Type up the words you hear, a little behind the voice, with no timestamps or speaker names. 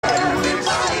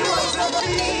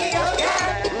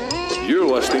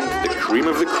listening to the cream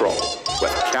of the crop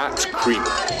with Cat's Cream,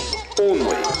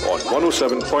 only on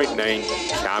 107.9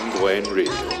 Cam Glen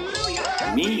Radio.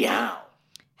 Meow.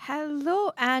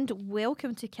 Hello and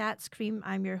welcome to Cat's Cream.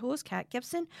 I'm your host, Kat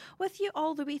Gibson, with you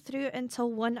all the way through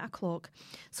until 1 o'clock.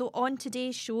 So on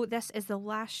today's show, this is the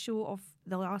last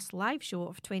live show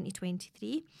of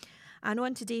 2023. And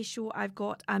on today's show, I've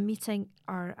got a meeting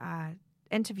or an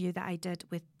interview that I did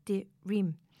with De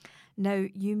Reem. Now,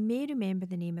 you may remember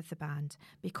the name of the band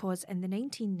because in the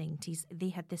 1990s, they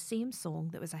had the same song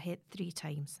that was a hit 3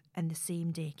 times in the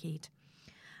same decade.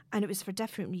 And it was for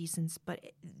different reasons, but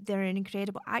they're an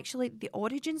incredible... Actually, the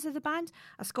origins of the band,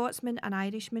 a Scotsman, an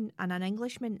Irishman and an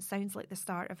Englishman, sounds like the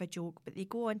start of a joke, but they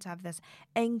go on to have this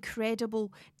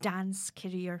incredible dance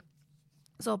career.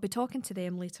 So I'll be talking to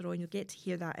them later on. You'll get to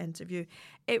hear that interview.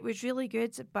 It was really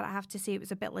good, but I have to say it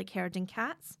was a bit like herding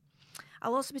cats.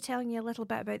 I'll also be telling you a little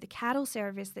bit about the carol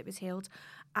service that was held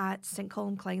at St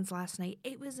Columcille's last night.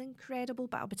 It was incredible,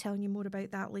 but I'll be telling you more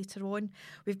about that later on.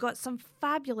 We've got some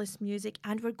fabulous music,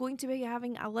 and we're going to be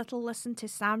having a little listen to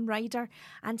Sam Ryder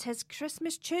and his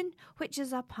Christmas tune, which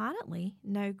is apparently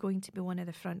now going to be one of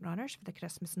the front runners for the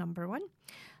Christmas #1.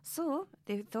 So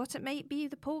they thought it might be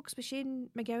the Pogues with Shane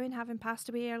MacGowan having passed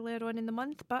away earlier on in the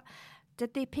month, but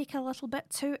did they peak a little bit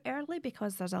too early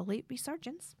because there's a late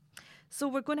resurgence? So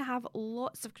we're going to have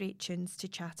lots of great tunes to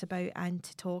chat about and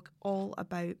to talk all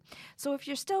about. So if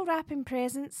you're still wrapping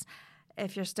presents,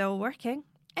 if you're still working,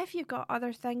 if you've got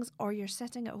other things, or you're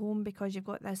sitting at home because you've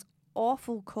got this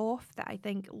awful cough that I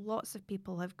think lots of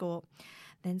people have got,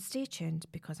 then stay tuned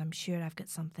because I'm sure I've got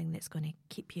something that's going to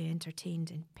keep you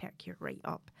entertained and perk you right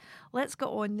up. Let's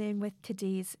go on then with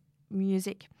today's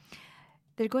music.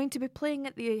 They're going to be playing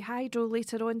at the Hydro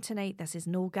later on tonight. This is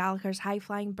Noel Gallagher's High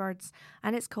Flying Birds,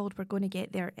 and it's called We're Going to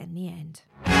Get There in the End.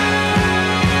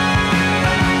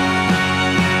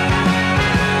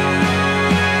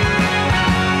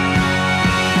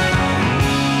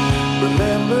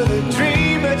 Remember the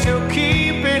dream that you're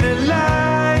keeping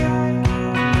alive.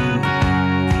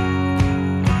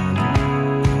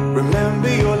 Remember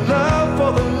your love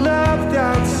for the loved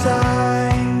outside.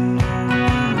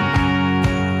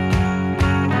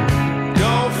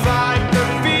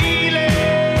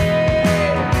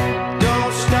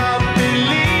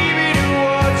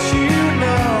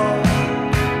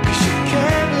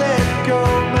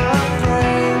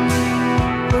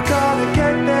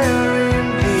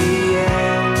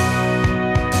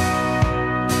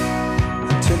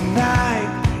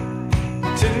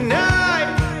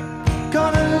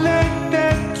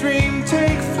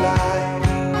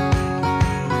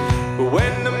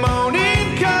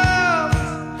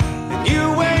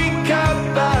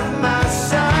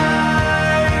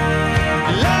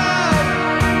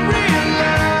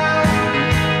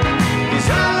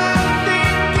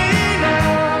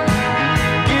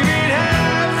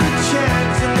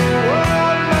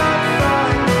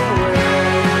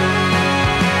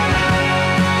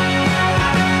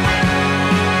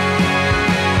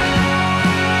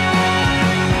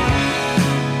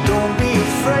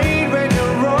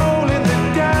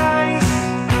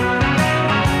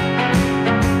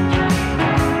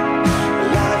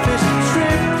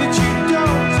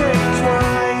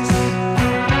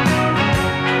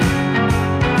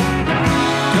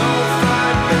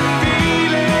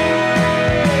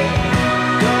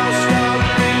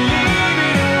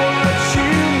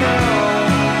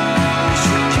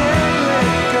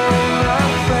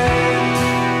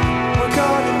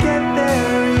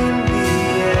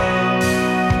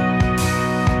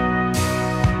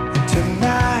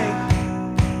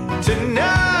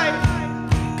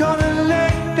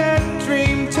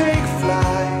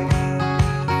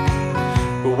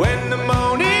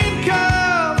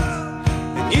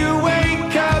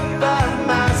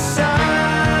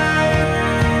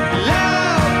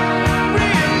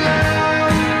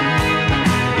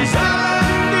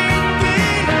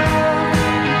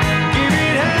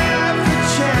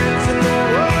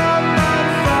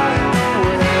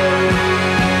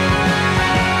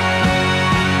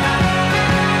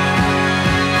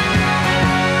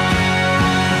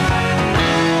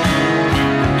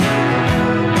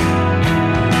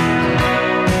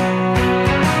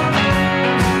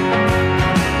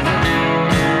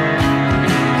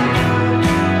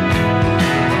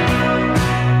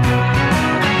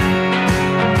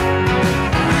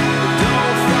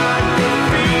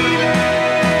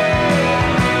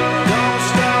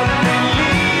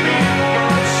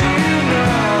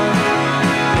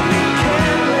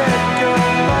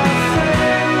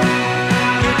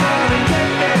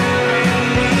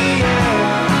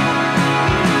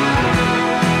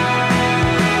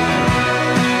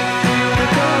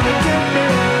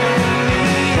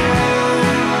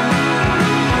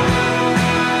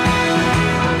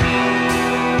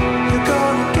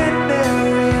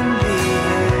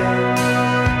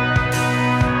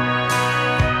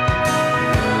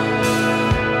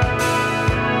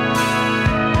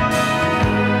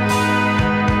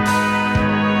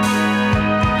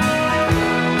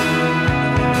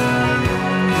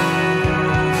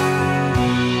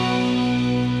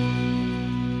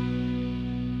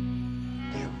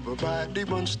 Everybody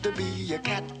wants to be a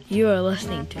cat. You are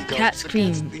listening to Cat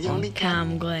Scream on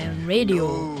Cam Glen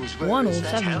Radio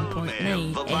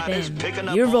 107.9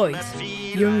 FM. Your voice,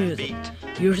 your music,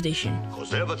 your station.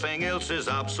 'Cause everything else is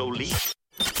obsolete.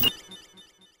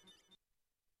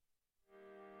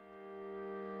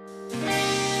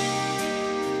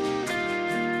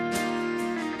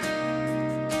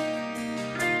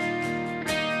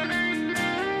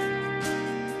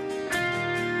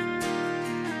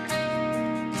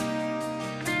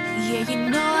 Yeah, you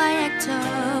know I act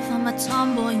tough, I'm a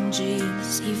tomboy in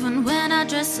jeans. Even when I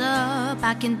dress up,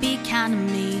 I can be kinda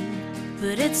mean.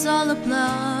 But it's all a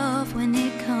bluff when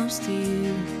it comes to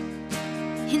you.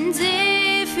 And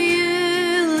if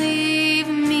you leave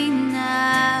me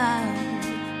now,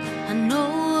 I know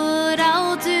what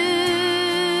I'll do.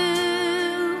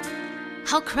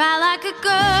 I'll cry like a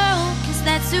girl, 'cause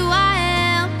that's who I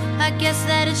am. I guess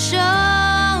that it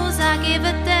shows I give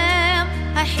a damn.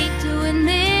 I hate to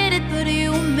admit it, but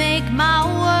you make my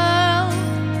world.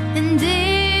 And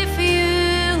if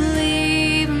you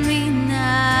leave me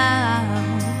now,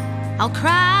 I'll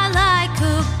cry like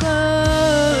a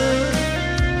girl.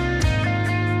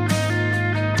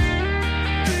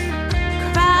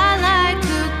 Cry like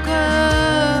a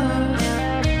girl.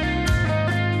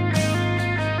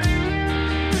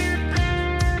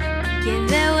 Yeah,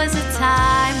 there was a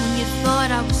time when you thought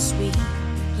I was sweet.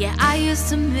 Yeah, I used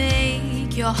to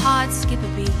make your heart skip a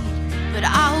beat. But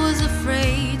I was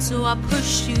afraid, so I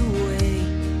pushed you away.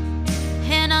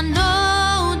 And I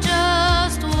know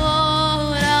just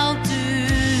what I'll do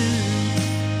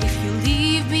if you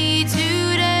leave me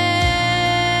today.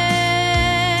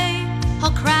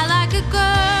 I'll cry like a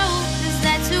girl, 'cause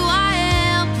that's who I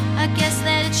am. I guess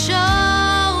that it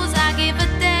shows I give a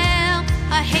damn.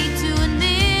 I hate to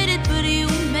admit it, but you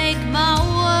make my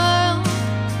world.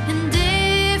 And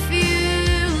if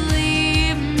you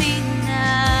leave me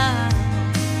now,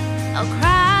 I'll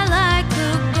cry like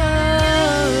a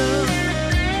girl.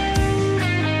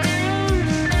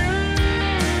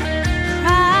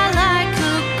 Cry like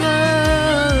a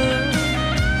girl.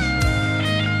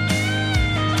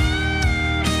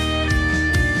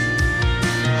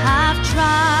 I've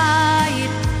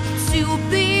tried to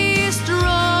be strong,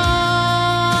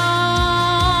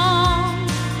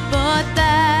 but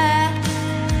that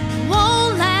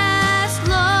won't last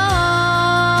long.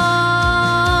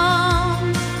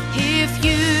 If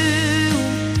you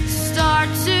start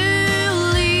to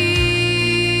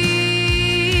leave,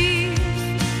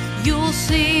 you'll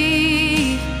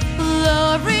see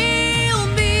the real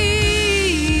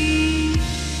me.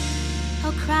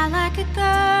 I'll cry like a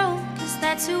girl, 'cause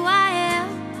that's who I am.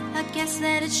 I guess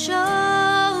that it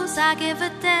shows I give a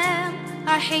damn.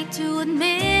 I hate to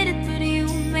admit it, but you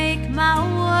make my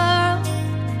world.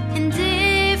 And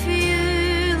if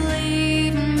you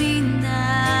leave me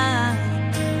now,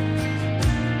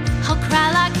 I'll cry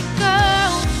like a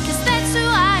girl, 'cause that's who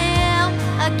I am.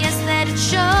 I guess that it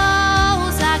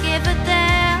shows I give a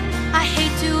damn. I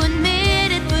hate to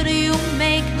admit it, but you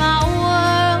make my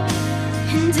world.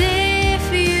 And if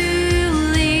you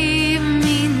leave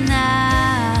me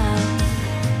now,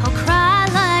 I'll cry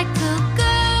like a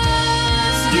girl.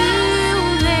 'Cause you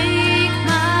make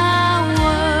my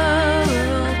world.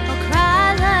 I'll cry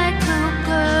like a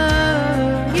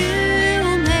girl. You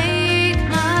make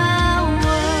my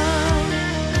world.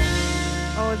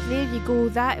 Oh, there you go.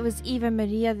 That was Eva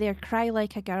Maria there, Cry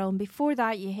Like a Girl. And before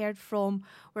that, you heard from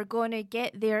We're Gonna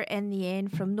Get There in the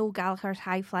End from Noel Gallagher's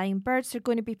High Flying Birds. They're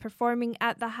going to be performing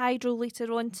at the Hydro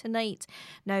later on tonight.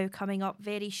 Now, coming up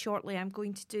very shortly, I'm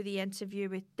going to do the interview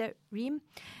with Reem.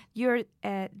 You're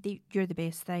the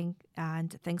best thing,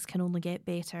 and things can only get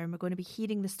better. And we're going to be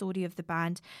hearing the story of the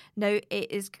band. Now,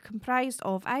 it is comprised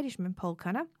of Irishman Paul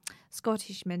Cunha,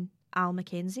 Scottishman Al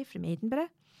Mackenzie from Edinburgh,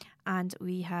 and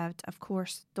we had, of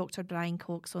course, Dr. Brian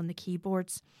Cox on the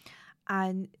keyboards.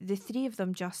 And the three of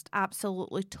them just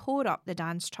absolutely tore up the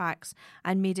dance tracks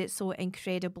and made it so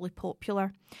incredibly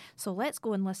popular. So let's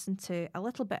go and listen to a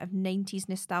little bit of 90s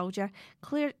nostalgia.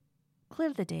 Clear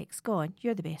the decks. Go on,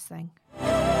 you're the best thing.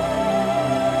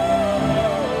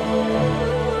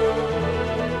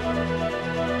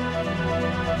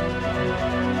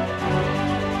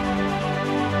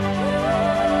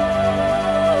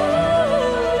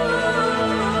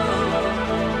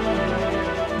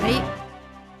 Right,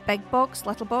 big box,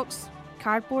 little box,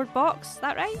 cardboard box,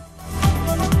 that right?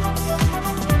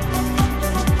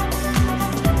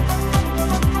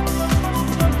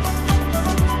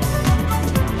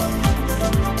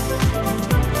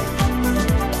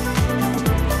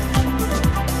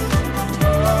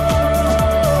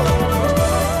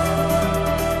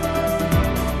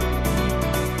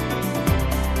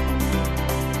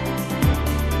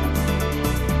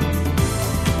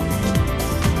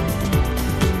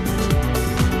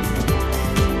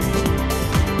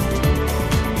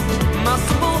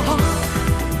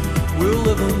 we'll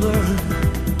live and learn.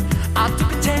 I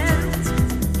took a chance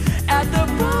at the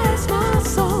price my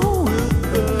soul will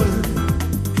burn.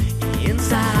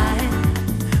 Inside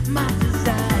my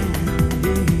desire,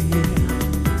 yeah.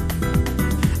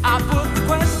 I put the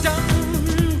question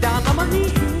down on my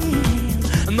knees.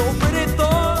 Nobody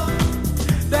thought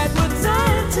that would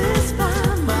satisfy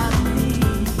my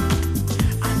need.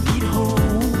 I need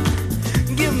home,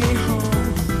 give me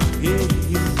home, yeah,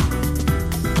 yeah.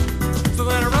 So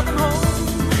then I brought them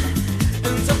home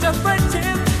in such a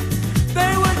friendship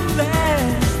they wouldn't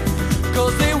last,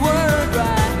 'cause they weren't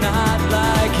right, not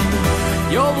like you.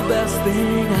 You're the best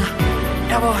thing I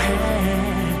ever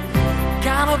had,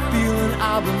 kind of feeling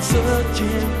I've been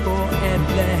searching for at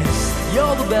last.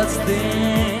 You're the best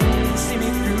thing, see me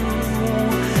through.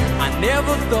 I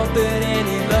never thought that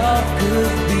any love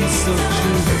could be so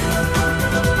true.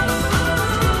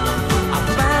 I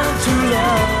found true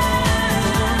love.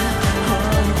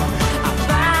 I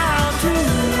found true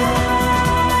love.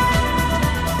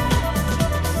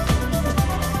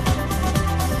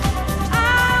 Oh,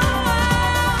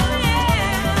 yeah,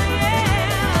 yeah.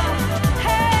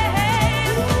 Hey,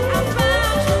 hey, I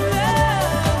found true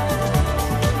love.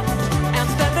 And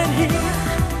standing here,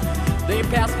 they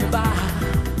passed me by.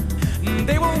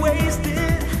 They were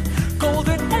wasted, cold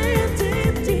and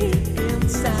empty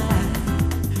inside.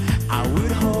 I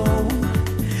would hold,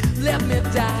 let me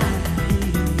die.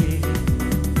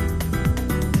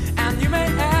 And you may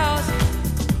ask,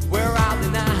 where are they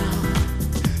now?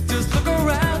 Just look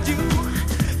around you,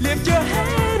 lift your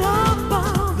head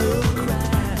above the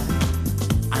crowd.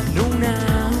 I know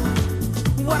now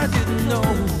what I didn't know,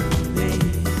 yeah.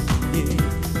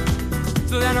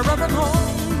 So then I brought them home.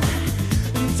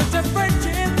 Such a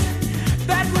friendship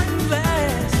that wouldn't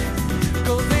last,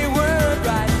 'cause they weren't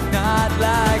right, not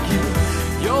like you.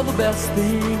 You're the best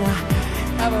thing I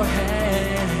ever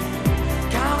had,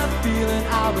 kind of feeling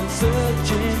I've been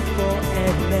searching for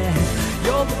at last.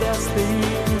 You're the best thing,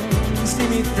 see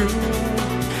me through.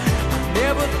 I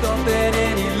never thought that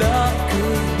any love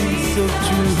could be so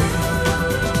true.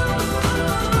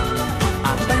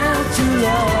 I found true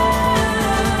love.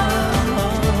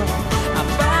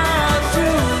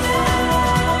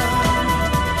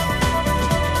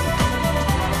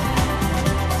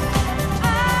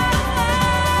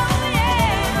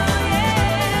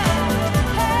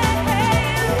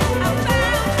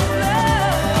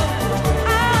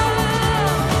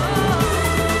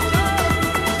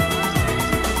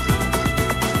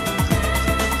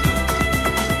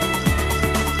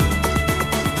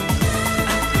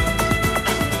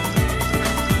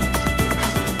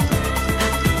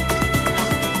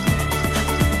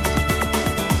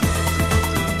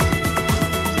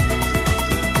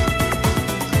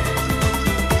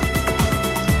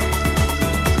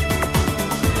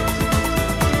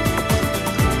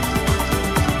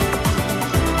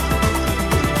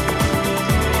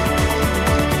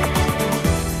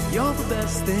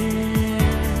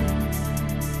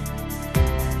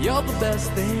 You're the best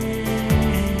thing.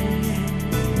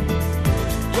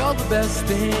 You're the best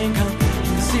thing. Come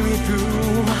see me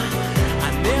through. I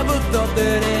never thought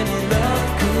that any love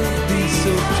could be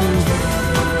so true.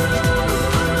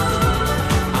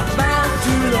 I found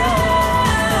true love.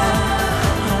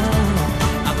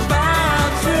 I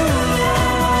found true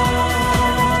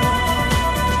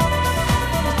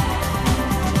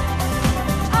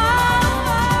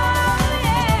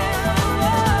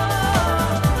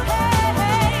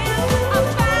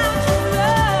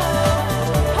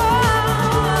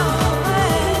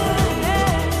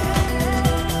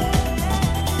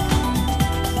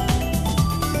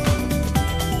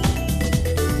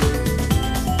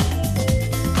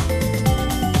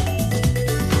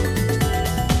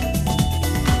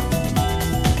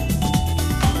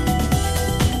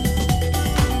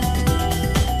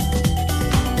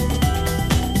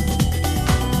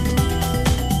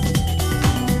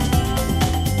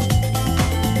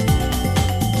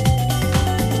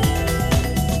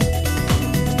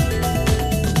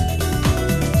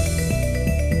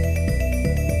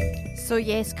So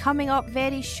yes, coming up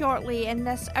very shortly in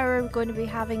this hour, we're going to be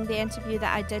having the interview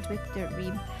that I did with the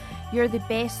Reem. You're the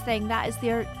Best Thing. That is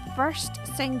their first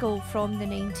single from the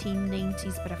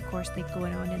 1990s, but of course they've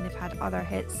gone on and they've had other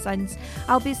hits since.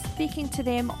 I'll be speaking to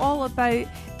them all about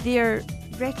their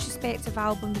retrospective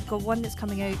album. They've got one that's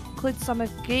coming out, includes some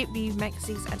of great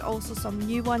remixes and also some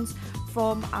new ones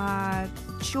from a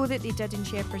show that they did in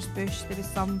Shepherd's Bush. There was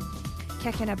some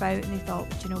kicking about and they thought,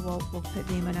 do you know what, we'll put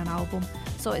them in an album.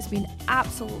 So it's been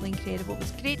absolutely incredible. It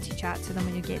was great to chat to them,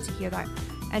 and you'll get to hear that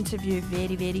interview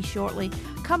very, very shortly.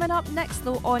 Coming up next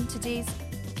though on today's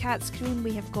Cat Scream,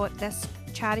 we have got this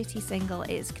charity single.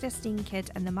 It is Christine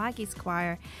Kidd and the Maggie's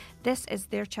Choir. This is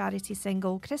their charity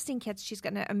single. Christine Kidd, she's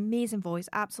got an amazing voice,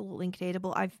 absolutely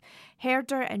incredible. I've heard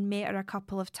her and met her a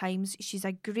couple of times. She's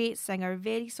a great singer,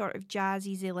 very sort of jazz,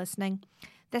 easy listening.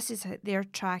 This is their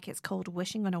track. It's called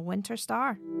Wishing on a Winter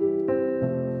Star.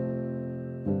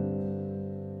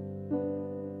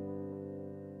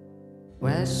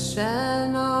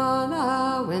 Wishing on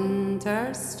a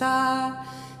winter star,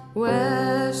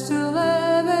 wish to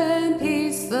live in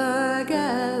peace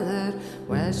together.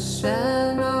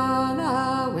 Wishing on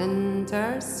a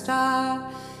winter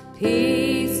star,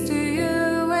 peace to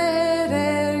you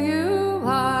wherever you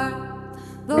are.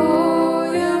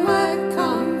 Though you might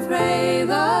come frae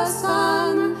the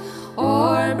sun,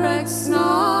 or break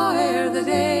snow ere the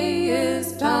day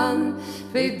is done,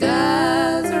 be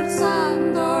desert,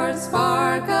 sand, or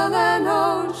sparkling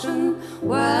ocean,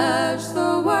 wish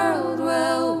the world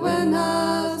will win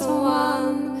as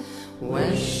one.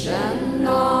 Wishing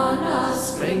on a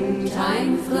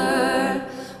springtime fleur,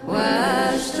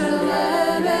 wish to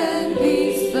live in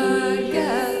peace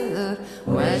together.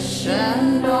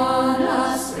 Wishing on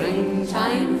a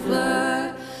springtime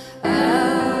fleur,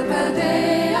 ilka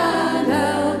day and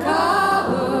ilka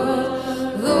hour.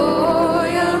 Though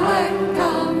you might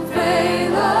come frae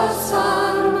the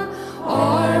sun,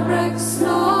 or break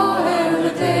snow ere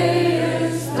the day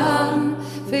is done,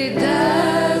 fe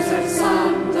desert,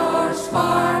 sand, or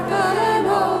sparkling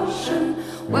ocean,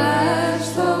 wish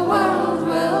the world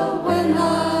will win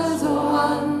as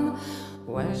one.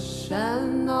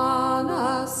 Wishing on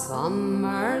a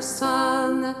summer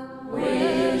sun,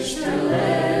 wish to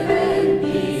live in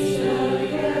peace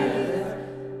together.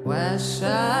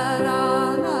 Wishing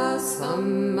on a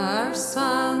summer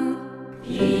sun,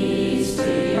 peace to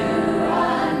you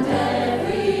and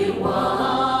everyone.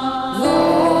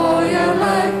 Though you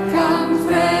might come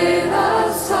frae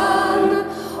the sun,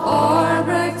 or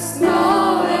break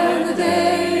snow ere the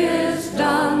day is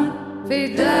done,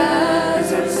 fe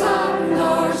desert, sand,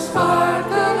 or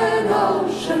sparkling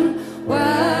ocean,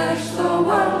 wish the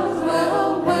world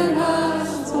will win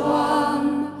as one.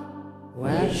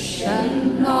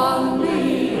 Wishing on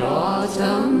the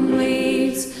autumn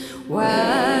leaves,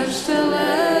 wish to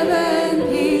live in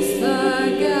peace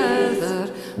together.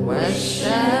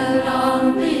 Wishing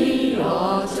on the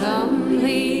autumn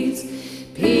leaves,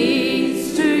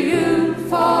 peace to you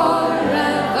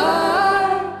forever.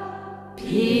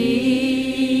 Peace.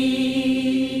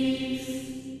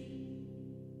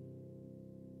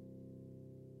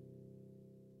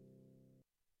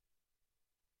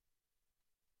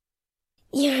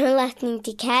 You're listening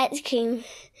to Cat Scream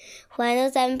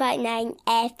 107.9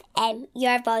 FM.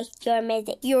 Your voice, your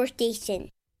music, your station.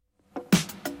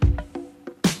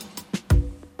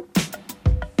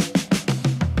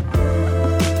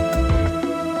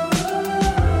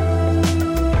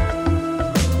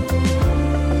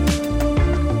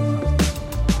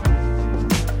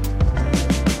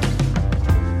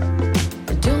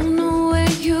 I don't know where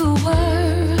you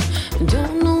were, I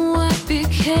don't know what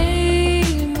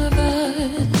became of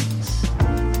us,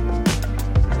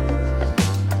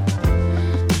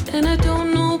 and I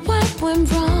don't know what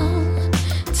went wrong.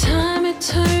 Time it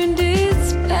turned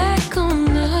its back on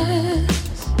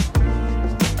us.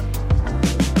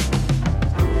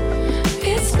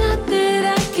 It's not that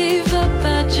I gave up,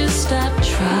 I just stopped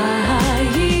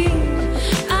trying.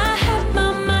 I had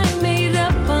my mind made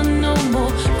up on no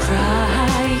more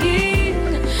crying.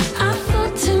 I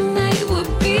thought tonight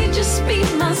would be just be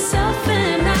myself,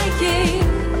 and I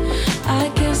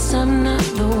guess I'm not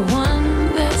the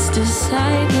one that's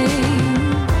deciding.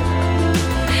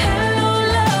 Hello,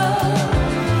 love,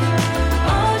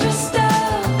 all dressed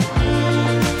up.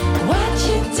 What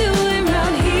you doing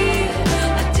round here?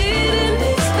 I didn't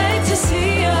expect to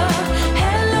see ya.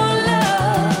 Hello,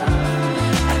 love,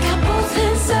 I got both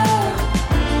hands up.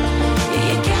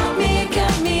 You got me, you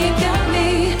got me, you got me,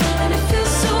 and it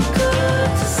feels so good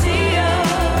to see ya.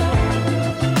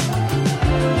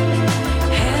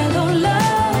 Hello,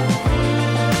 love,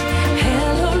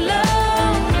 hello,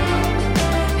 love.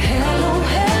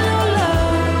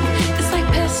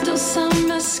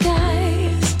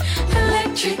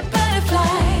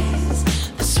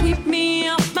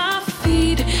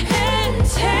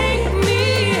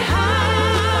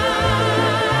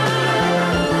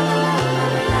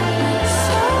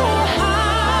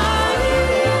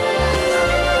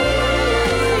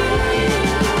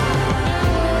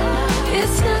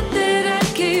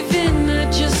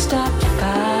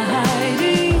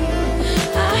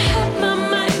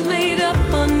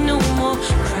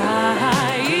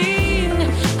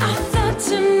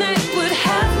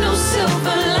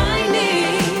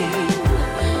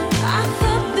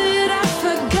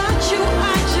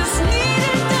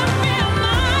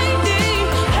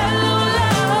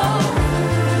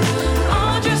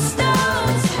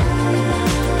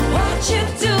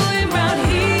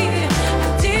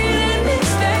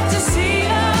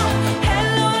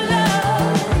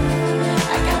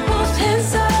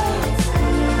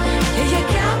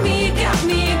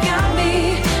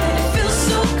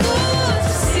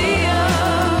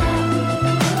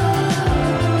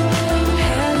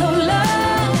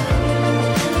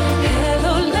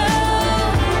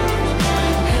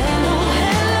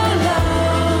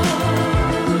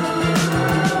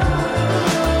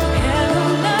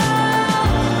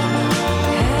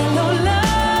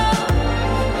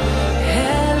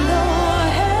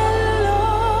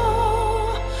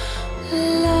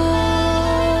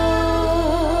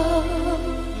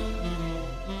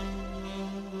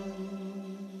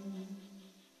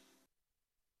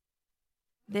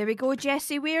 There we go,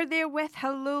 Jessie Ware there with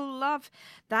Hello Love.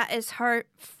 That is her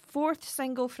fourth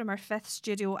single from her fifth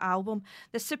studio album.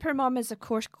 The Supermum has, of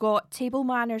course, got Table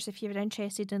Manners if you're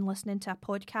interested in listening to a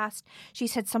podcast.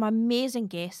 She's had some amazing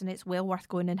guests and it's well worth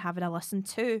going and having a listen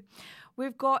to.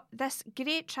 We've got this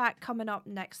great track coming up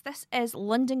next. This is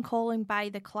London Calling by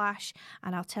The Clash,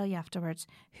 and I'll tell you afterwards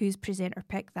whose presenter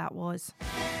pick that was.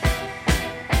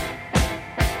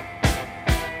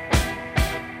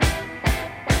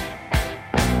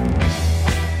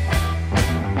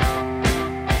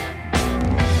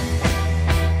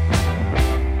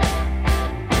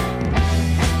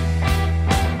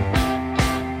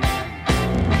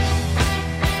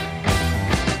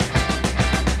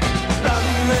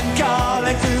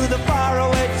 To the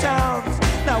faraway towns,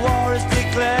 now war is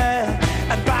declared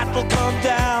and battle come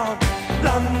down.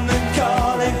 London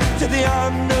calling to the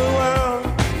underworld,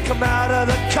 come out of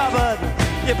the cupboard,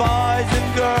 you boys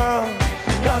and girls.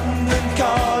 London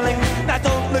calling, now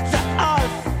don't look to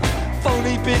us,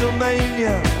 phony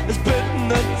Beatlemania has bitten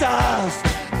the dust.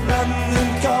 London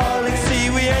calling, see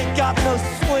we ain't got no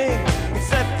swing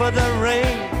except for the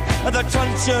ring of the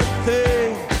truncheon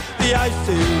thing. The ice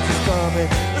age is coming,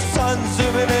 the sun's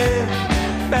zooming in,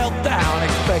 meltdown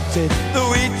expected, the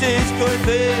wheat is going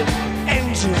thin,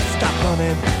 engines stop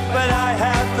running, but I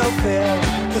have no fear,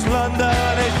 cause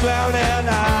London is drowning.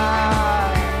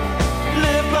 I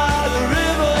live by the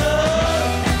river,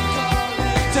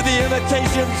 to the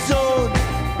imitation zone,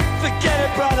 forget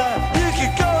it brother, you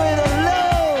can go it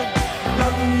alone.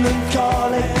 London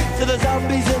calling to the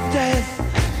zombies of death,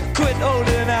 quit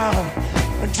holding out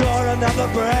and draw another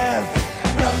breath.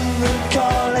 London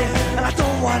calling, and I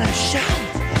don't want to shout,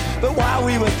 but while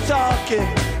we were talking,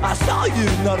 I saw you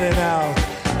nodding out.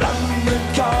 London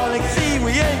calling, see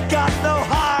we ain't got no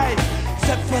hide,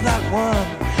 except for that one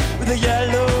with the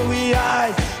yellowy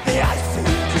eyes. The ice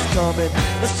age is coming,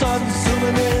 the sun's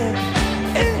zooming in,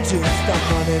 engines stop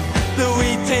running, the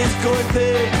wheat is going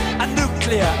big, a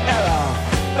nuclear error,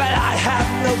 but I have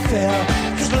no fear,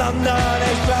 cause London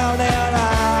is drowning.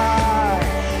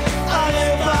 I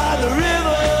live by the river.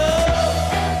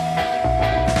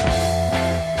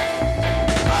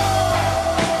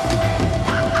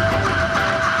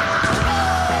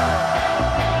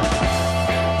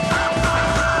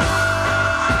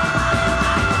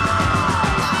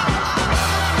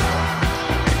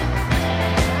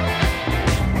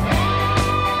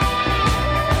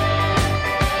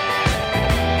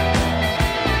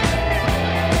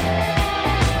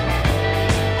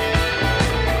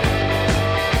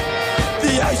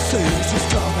 The ice is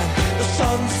coming, the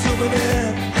sun's zooming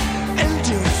in,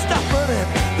 engines stop running,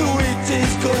 the wheat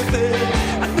is going big,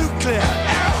 a nuclear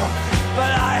error,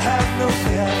 but I have no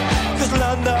fear, cause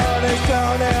London is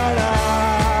drowning.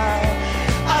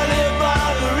 I live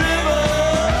by the river.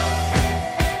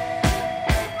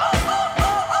 Oh, oh,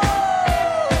 oh, oh.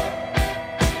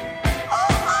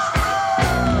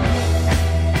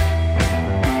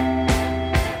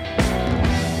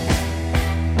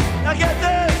 Now get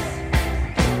this.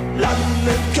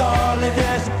 London calling,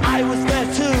 yes, I was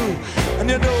there too. And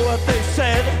you know what they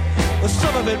said? Well,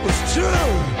 some of it was true.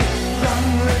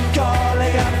 London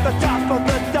calling at the top of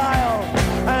the dial.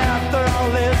 And after all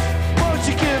this, won't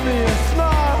you give me a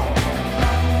smile?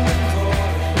 London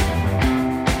calling.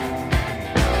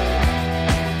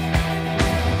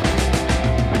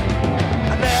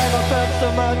 I never felt so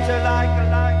much alike.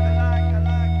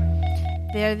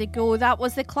 There they go. That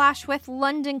was The Clash with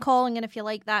London Calling. And if you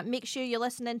like that, make sure you're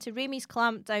listening to Ramie's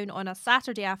Clampdown on a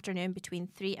Saturday afternoon between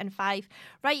 3 and 5.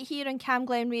 Right here on Cam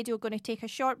Glen Radio, going to take a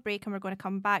short break and we're going to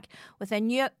come back with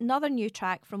another new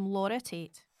track from Laura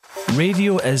Tate.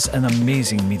 Radio is an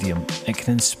amazing medium. It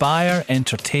can inspire,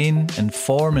 entertain,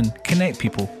 inform and connect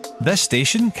people. This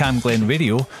station, Cam Glen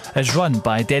Radio, is run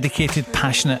by a dedicated,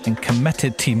 passionate and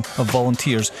committed team of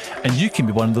volunteers, and you can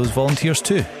be one of those volunteers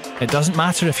too. It doesn't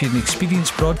matter if you're an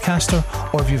experienced broadcaster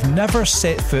or if you've never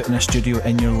set foot in a studio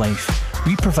in your life.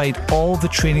 We provide all the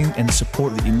training and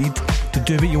support that you need to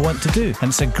do what you want to do. And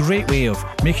it's a great way of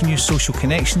making new social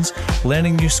connections,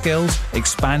 learning new skills,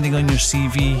 expanding on your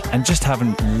CV and just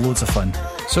having loads of fun.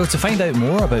 So to find out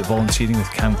more about volunteering with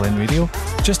Cam Glen Radio,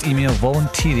 just email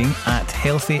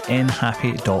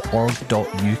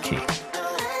volunteering@healthyanhappy.org.uk.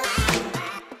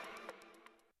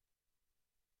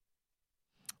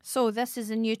 So this is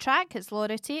a new track. It's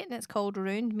Laura Tate and it's called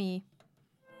Round Me.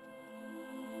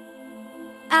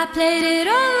 I played it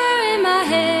over in my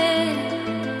head,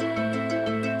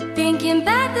 thinking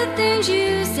about the things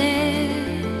you said.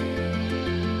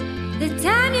 The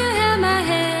time you held my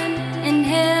hand and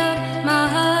held my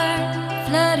heart,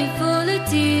 flooded full of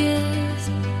tears,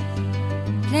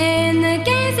 playing the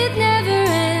games that never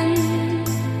end.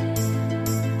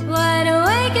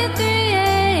 at 3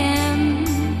 a.m.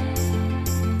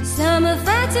 Summer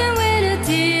fights and winter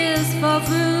tears fall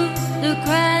through the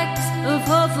cracks of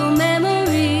hopeful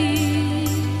memories.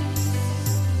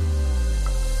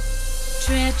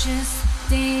 Treacherous,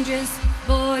 dangerous,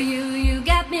 boy, you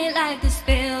got me like the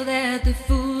spell that the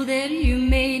fool that you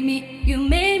made me. You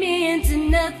made me into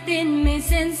nothing, made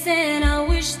sense, and I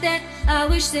wish that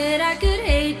I could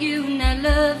hate you, not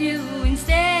love you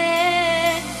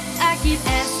instead. I keep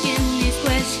asking these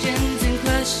questions and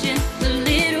crushing the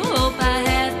little hope I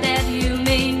have that you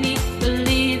made me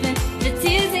believe in. The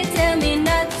tears they tell me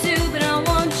not to, but I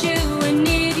want you and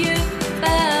need you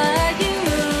by you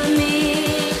and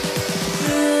me.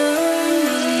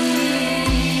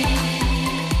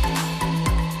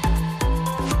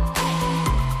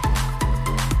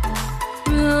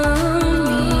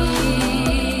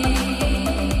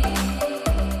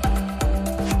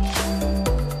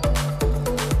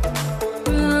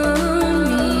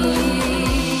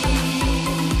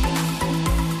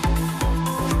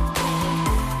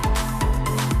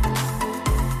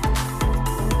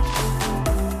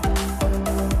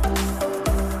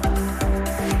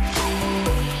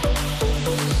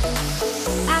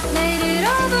 I played it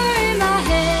over in my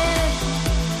head,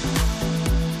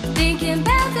 thinking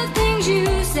about the things you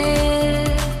said,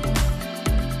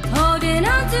 holding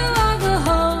on to all the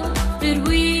hope that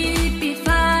we'd be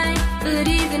fine, but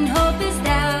even hope is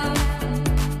down.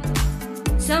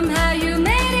 Somehow you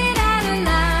made it out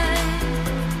alive.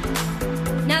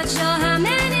 Not sure how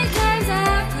many times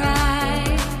I've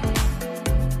cried.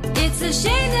 It's a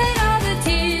shame that all the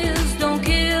tears don't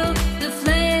kill the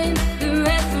flame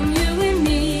direct from you and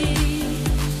me.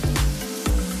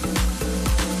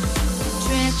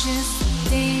 Treacherous,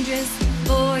 dangerous,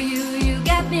 boy, you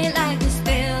got me like the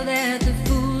spell that the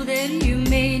fool that you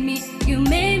made me. You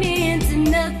made me into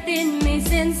nothing, made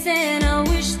sense, and I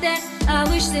wish that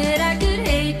I could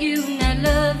hate you, not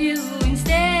love you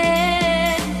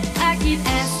instead. I keep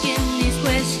asking these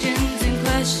questions and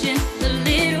crushing the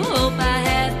little hope I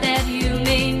have that you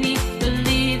made me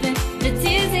believe in. The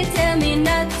tears they tell me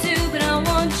not to, but I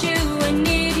want you and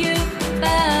need you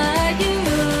by you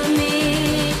and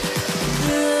me.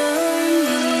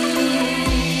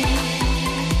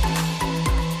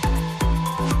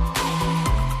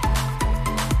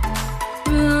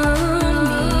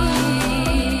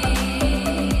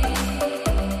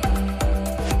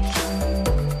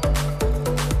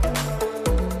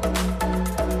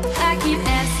 I keep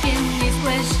asking these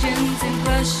questions and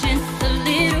crushing the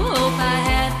little hope I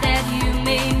had that you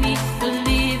made me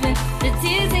believe in. The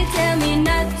tears they tell me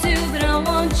not to, but I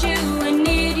want you and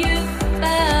need you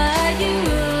by you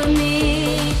and me.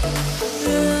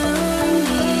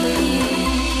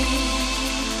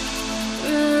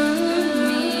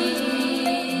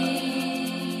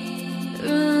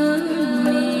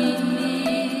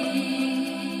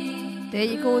 There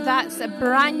you go, that's a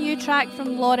brand new track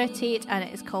from Laura Tate and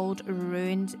it is called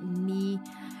Ruined Me.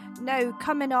 Now,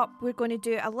 coming up, we're going to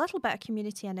do a little bit of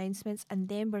community announcements and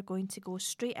then we're going to go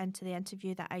straight into the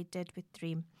interview that I did with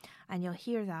Dream. And you'll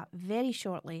hear that very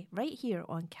shortly, right here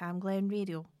on Cam Glen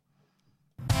Radio.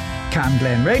 Cam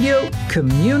Glen Radio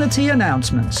Community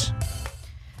Announcements.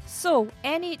 So,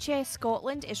 NHS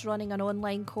Scotland is running an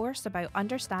online course about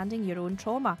understanding your own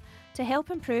trauma to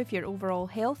help improve your overall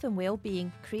health and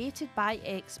well-being, created by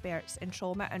experts in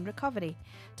trauma and recovery.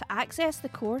 To access the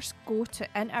course, go to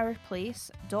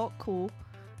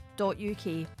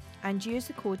inourplace.co.uk and use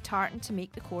the code TARTAN to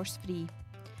make the course free.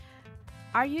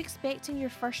 Are you expecting your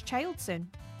first child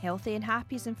soon? Healthy and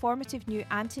Happy's informative new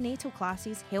antenatal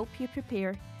classes help you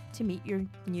prepare to meet your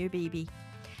new baby.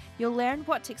 You'll learn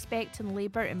what to expect in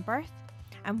labour and birth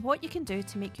and what you can do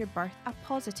to make your birth a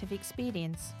positive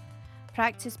experience.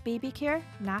 Practice baby care,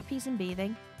 nappies and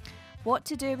bathing, what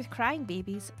to do with crying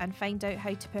babies, and find out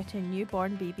how to put a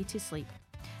newborn baby to sleep.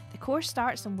 The course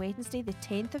starts on Wednesday the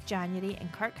 10th of January in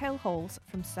Kirkhill Halls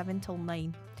from 7 till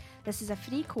 9. This is a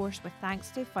free course with thanks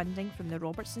to funding from the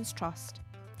Robertsons Trust.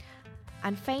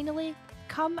 And finally,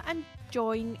 come and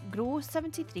join Grow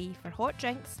 73 for hot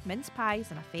drinks, mince pies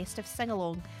and a festive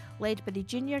sing-along led by the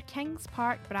Junior Kings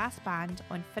Park Brass Band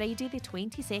on Friday the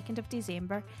 22nd of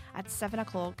December at 7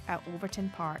 o'clock at Overton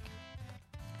Park.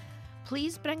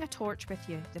 Please bring a torch with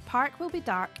you. The park will be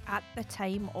dark at the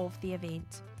time of the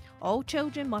event. All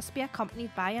children must be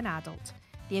accompanied by an adult.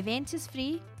 The event is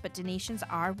free, but donations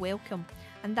are welcome.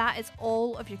 And that is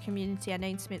all of your community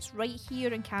announcements right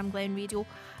here on Cam Glen Radio.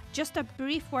 Just a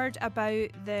brief word about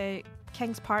the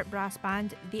Kings Park Brass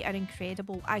Band. They are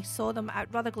incredible. I saw them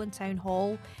at Rutherglen Town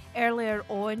Hall earlier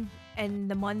on in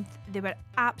the month. They were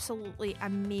absolutely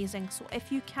amazing. So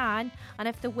if you can, and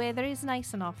if the weather is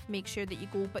nice enough, make sure that you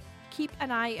go. But keep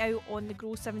an eye out on the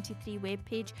Grow 73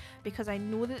 webpage, because I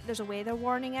know that there's a weather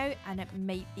warning out and it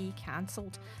might be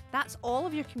cancelled. That's all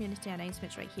of your community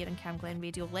announcements right here on Cam Glen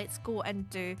Radio. Let's go and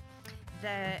do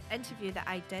the interview that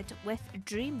I did with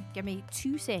Dream. Give me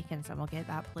 2 seconds and we'll get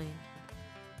that playing.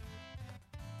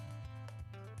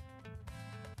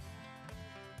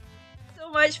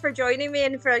 Much for joining me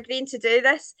and for agreeing to do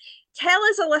this. Tell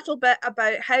us a little bit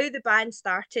about how the band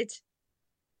started.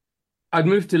 I'd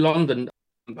moved to London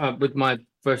with my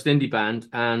first indie band,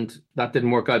 and that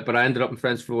didn't work out, but I ended up in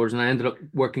French floors, and I ended up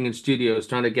working in studios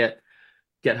trying to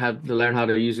learn how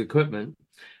to use equipment.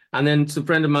 And then some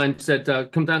friend of mine said,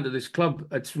 come down to this club,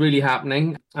 it's really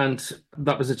happening. And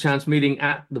that was a chance meeting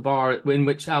at the bar in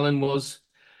which Alan was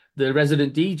the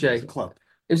resident DJ. It was a club.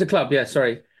 It was a club, yeah,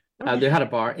 sorry. They had a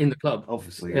bar in the club.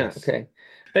 Obviously, yeah, yes. Okay.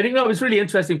 I think it was a really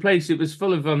interesting place. It was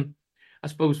full of, I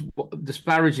suppose,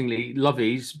 disparagingly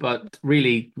lovies, but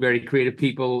really very creative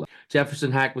people.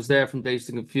 Jefferson Hack was there from Dazed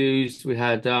and Confused. We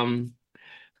had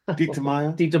Dieter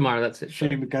Meyer, that's it.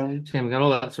 Shane McGowan, all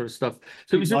that sort of stuff.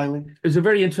 So it was a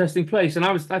very interesting place, and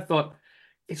I thought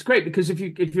it's great because if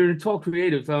you're at all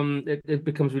creative, it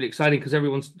becomes really exciting because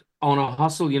everyone's on a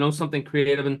hustle, something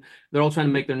creative, and they're all trying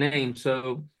to make their name.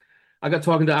 So I got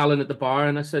talking to Alan at the bar,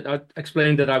 and I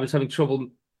explained that I was having trouble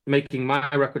making my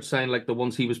records sound like the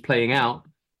ones he was playing out.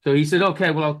 So he said, "Okay,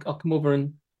 well, I'll come over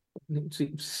and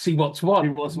see what's what."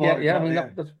 Yeah. I mean,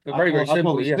 that's very, very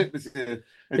simple. Yeah.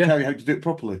 Tell you how to do it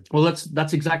properly. Well,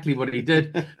 that's exactly what he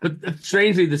did. But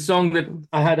strangely, the song that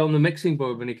I had on the mixing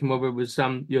board when he came over was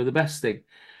 "You're the Best Thing."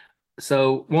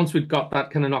 So once we'd got that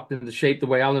kind of knocked into shape the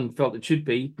way Alan felt it should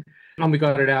be, and we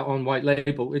got it out on white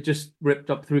label, it just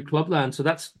ripped up through Clubland. So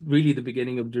that's really the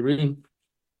beginning of Dream.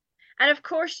 And of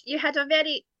course, you had a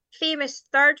very famous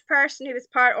third person who was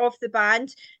part of the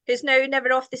band, who's now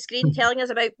never off the screen, telling us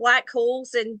about black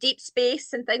holes and deep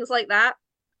space and things like that.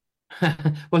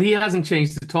 Well, he hasn't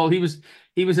changed at all. He was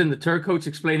in the tour coach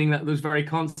explaining those very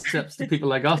concepts to people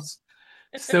like us.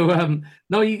 So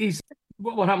no, he's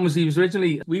what happened was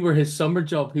we were his summer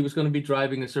job. He was going to be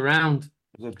driving us around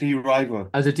as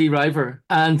a D-river,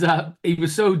 and he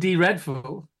was so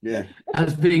dreadful. Yeah,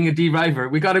 as being a D-river,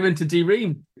 we got him into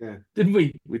D-Ream. Yeah, didn't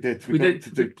we? We did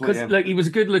because like he was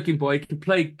a good-looking boy. He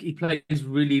plays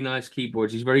really nice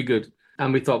keyboards. He's very good,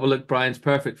 and we thought, well, look, Brian's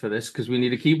perfect for this because we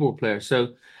need a keyboard player.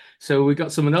 So we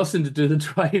got someone else in to do the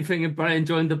driving, and Brian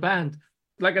joined the band.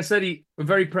 Like I said, we're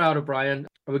very proud of Brian.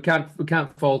 We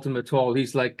can't fault him at all.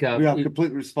 He's like we are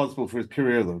completely responsible for his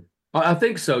career, though. I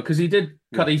think so, because he did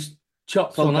cut his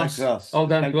chops on us. All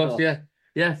down to us. Yeah.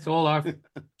 It's all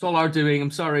our doing. I'm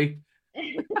sorry.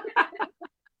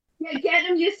 Yeah, get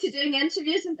him used to doing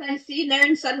interviews and things. See, now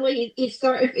and suddenly he's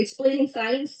sort of explaining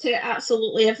science to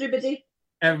absolutely everybody.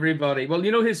 Everybody. Well,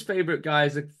 his favorite guy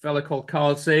is a fella called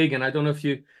Carl Sagan. I don't know if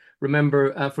you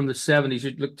remember from the 70s.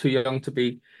 You look too young to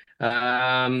be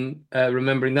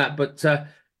remembering that, but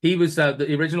he was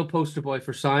the original poster boy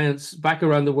for science back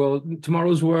around the world,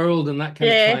 Tomorrow's World, and that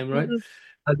kind of time, right?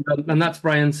 Mm-hmm. And that's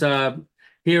Brian's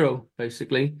hero,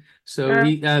 basically. So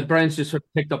Brian's just sort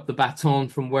of picked up the baton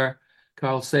from where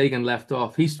Carl Sagan left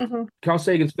off. Carl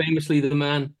Sagan's famously the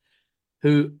man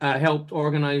who helped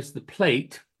organize the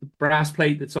brass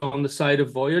plate that's on the side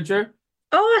of Voyager.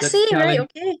 Oh, I see. Right,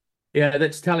 okay. Yeah,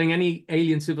 that's telling any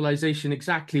alien civilization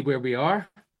exactly where we are.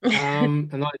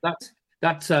 And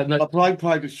that's Brian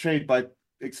plied his trade by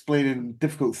explaining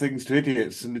difficult things to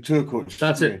idiots in the tour coach.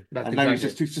 That's it. And now he's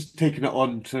just taking it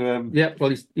on to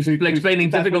he's explaining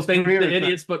difficult things to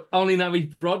idiots, but only now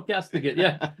he's broadcasting it.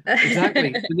 Yeah,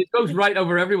 exactly. And it goes right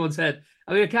over everyone's head.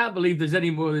 I mean, I can't believe there's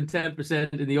any more than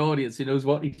 10% in the audience who knows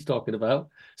what he's talking about.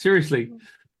 Seriously.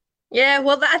 Yeah,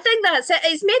 well, I think that's it.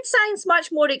 It's made science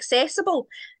much more accessible.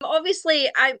 Obviously,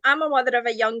 I'm a mother of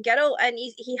a young girl, and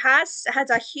he has had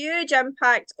a huge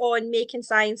impact on making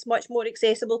science much more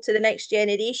accessible to the next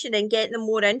generation and getting them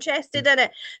more interested in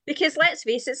it. Because let's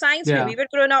face it, science when we were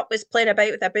growing up was playing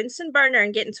about with a Bunsen burner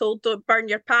and getting told, don't burn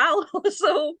your pal.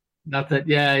 So... That's it.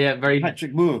 Yeah. Very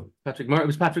Patrick Moore. It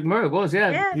was Patrick Moore. It was,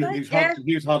 yeah.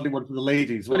 He was hardly one for the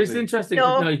ladies. But it's interesting.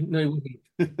 No, he wasn't.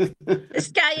 This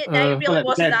guy at now really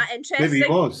wasn't that interesting. Maybe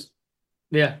he was.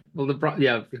 Yeah. Well,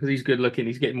 because he's good looking,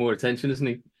 he's getting more attention, isn't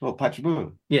he? Oh, Patrick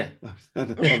Moore. Yeah.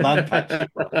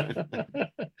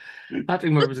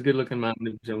 Patrick Moore was a good looking man when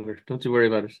he was younger. Don't you worry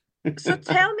about it. So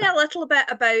tell me a little bit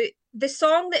about the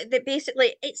song that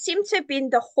basically it seemed to have been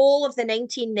the whole of the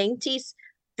 1990s.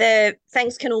 The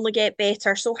Things Can Only Get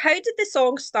Better. So how did the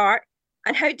song start,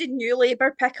 and how did New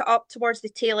Labour pick it up towards the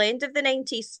tail end of the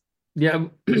 90s? Yeah,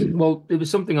 well, it was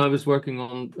something I was working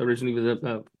on originally with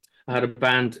I had a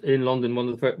band in London. One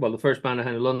of the first band I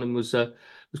had in London was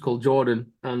called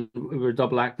Jordan, and we were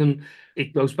double acting.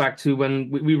 It goes back to when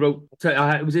we wrote. So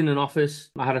I was in an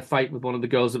office. I had a fight with one of the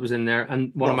girls that was in there,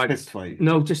 and one Not of my fist fight.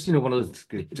 no, just one of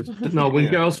those. No,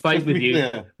 when girls fight with you,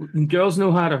 girls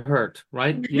know how to hurt,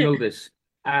 right? You know this.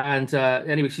 And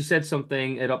anyway, she said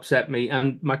something. It upset me,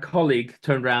 and my colleague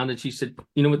turned around and she said,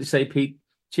 "You know what they say, Pete?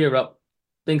 Cheer up.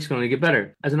 Things going to get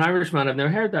better." As an Irishman, I've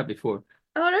never heard that before.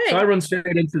 All right. So I run straight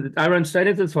into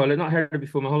the toilet, not heard it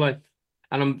before my whole life.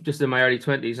 And I'm just in my early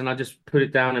 20s, and I just put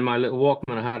it down in my little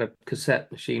Walkman. I had a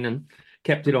cassette machine and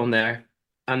kept it on there.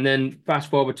 And then fast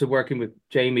forward to working with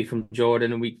Jamie from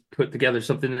Jordan, and we put together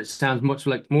something that sounds much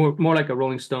like more like a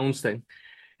Rolling Stones thing.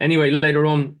 Anyway, later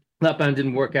on, that band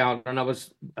didn't work out, and I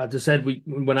was, as I said,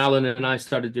 when Alan and I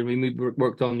started doing, we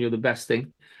worked on You're the Best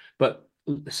Thing, but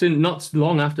soon, not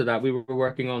long after that, we were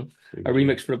working on a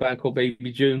remix for a band called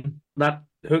Baby June. That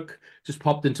hook just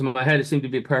popped into my head. It seemed to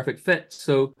be a perfect fit.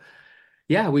 So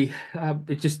yeah,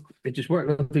 it just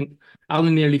worked. I think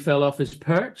Alan nearly fell off his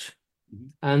perch,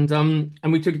 and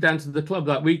we took it down to the club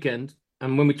that weekend.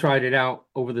 And when we tried it out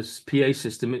over this PA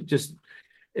system, it just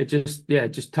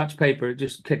touched paper. It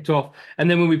just kicked off.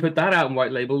 And then when we put that out in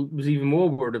White Label, it was even more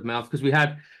word of mouth, because we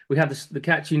had the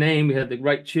catchy name, we had the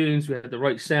right tunes, we had the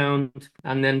right sound,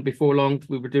 and then before long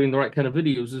we were doing the right kind of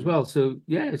videos as well. So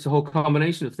yeah, it's a whole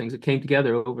combination of things that came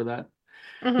together over that.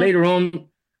 Later on,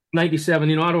 97,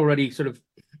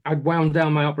 I'd wound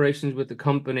down my operations with the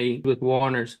company, with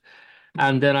Warner's,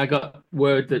 and then I got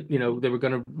word that they were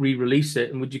going to re-release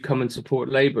it, and would you come and support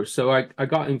Labour? So I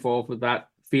got involved with that,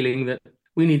 feeling that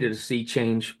we needed a sea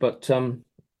change. But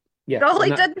yeah, Golly,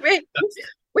 didn't we?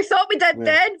 We thought we did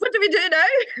then. What do we do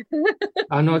now?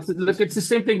 I know, it's the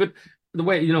same thing, but the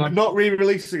way, I'm not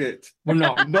re-releasing it. We're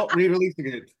not. I'm not re-releasing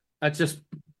it. I just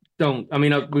don't. I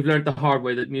mean, we've learned the hard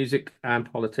way that music and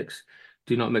politics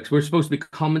do not mix. We're supposed to be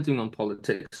commenting on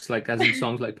politics, like as in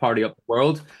songs like Party Up the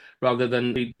World, rather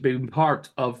than being part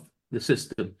of the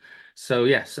system. So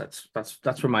yes,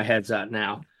 that's where my head's at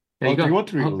now. Do you want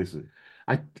to re-release it?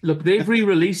 Look, they've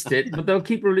re-released it, but they'll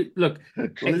keep Look,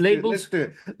 labels. Let's do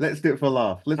it. Let's do it for a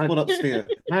laugh. Let's put up Steer.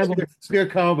 Steer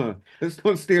Karma. Let's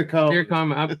put Steer Karma. Steer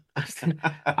Karma.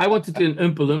 I want to do an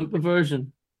Oompa Loompa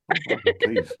version.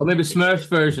 Please. Or maybe Smurfs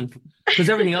version, because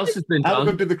everything else has been done. We're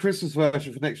going to do the Christmas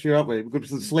version for next year, aren't we? We're going to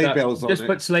put the sleigh bells on it. Just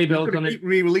put sleigh bells on it. Keep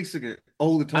re-releasing it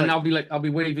all the time. And I'll be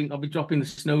waving. I'll be dropping the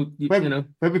snow. When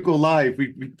we go live,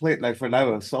 we play it now for an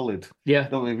hour solid. Yeah,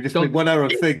 don't we? We just play 1 hour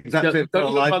of things. That's it.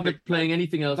 Don't bother playing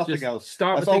anything else. Nothing just else.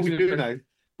 Start. That's all we do now.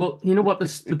 Well, you know what? The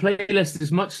playlist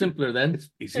is much simpler then. It's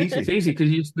easy. It's easy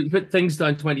because you put things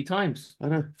down 20 times. I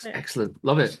know. It's excellent.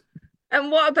 Love it. And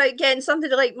what about getting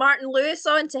somebody like Martin Lewis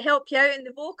on to help you out in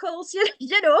the vocals?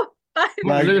 You know.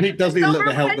 He does need a little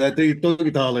bit of help there, don't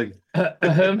you, darling?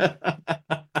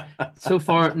 So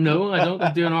far, no, I don't.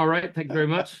 I'm doing all right. Thank you very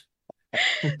much.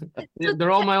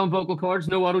 They're all my own vocal cords.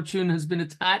 No auto tune has been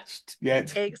attached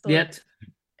yet.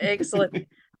 Excellent.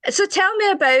 So tell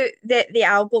me about the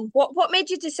album. What made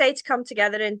you decide to come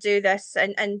together and do this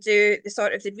and do the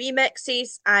sort of the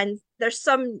remixes? And there's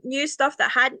some new stuff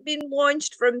that hadn't been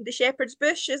launched from the Shepherd's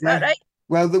Bush. Is that right?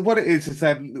 Well, what it is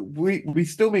we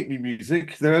still make new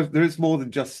music. There is more than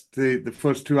just the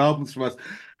first two albums from us.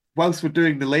 Whilst we're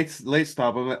doing the latest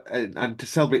album and to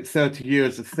celebrate 30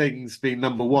 years of Things being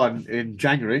number one in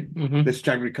January, this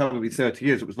January coming will be 30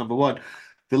 years. It was number one.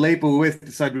 The label we're with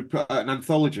decided we'd put out an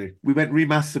anthology. We went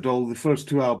remastered all the first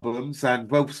two albums,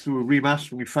 and whilst we were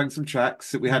remastering, we found some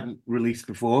tracks that we hadn't released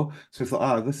before. So we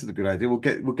thought, this is a good idea. We'll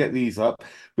get these up.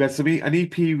 We had an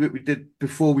EP that we did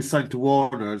before we signed to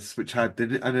Warner's, which had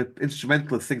an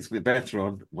instrumental of Things Get Better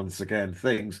on, once again,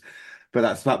 Things.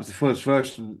 But that was the first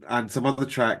version, and some other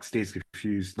tracks, Days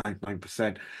Confused,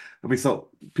 99%. And we thought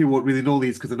people won't really know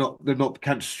these because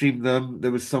can't stream them.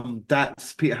 There was some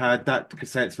DATs, Peter had DAT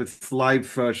cassettes with live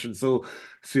versions. So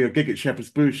your gig at Shepherd's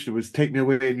Bush, there was Take Me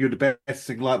Away and You're the Best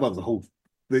Thing live. Well, the whole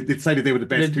they decided they were the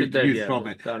best two to use from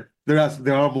it. There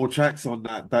are more tracks on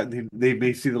that they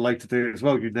may see the light of day as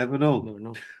well. You never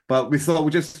know. But we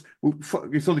thought it's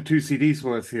only 2 CDs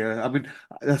worth here. I mean,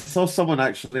 I saw someone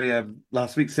actually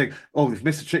last week saying, they've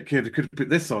missed a trick here. They could have put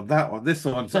this on, that on, this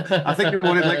on. So I think we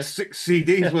wanted like 6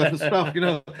 CDs worth of stuff.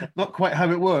 Not quite how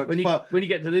it works. When you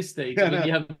get to this stage,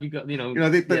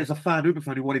 there's a fan, Uber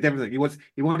fan, who wanted everything.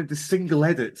 He wanted the single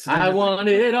edits. I want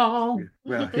it all.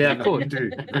 Well, yeah, of course. You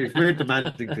do. We're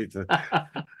demanding, Peter.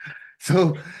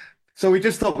 So we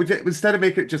just thought instead of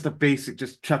making it just a basic,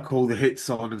 just chuck all the hits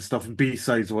on and stuff and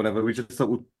B-sides or whatever, we just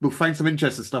thought we'll find some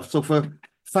interesting stuff. So for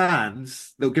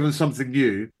fans, they'll give them something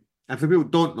new. And for people who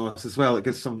don't know us as well, it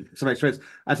gives some extra. It's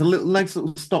a nice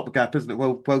little stopgap, isn't it?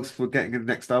 Well, whilst we're getting the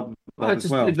next album as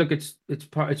well. Look, it's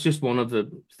just one of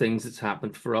the things that's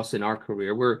happened for us in our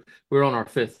career. We're on our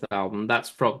 5th album.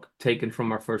 That's taken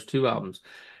from our first 2 albums.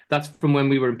 That's from when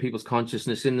we were in people's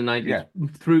consciousness in the 90s,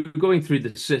 through going through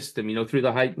the system, through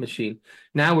the hype machine.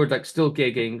 Now we're like still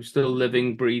gigging, still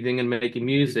living, breathing, and making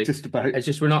music. It's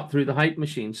just we're not through the hype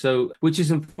machine. So, which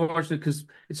is unfortunate because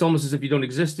it's almost as if you don't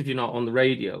exist if you're not on the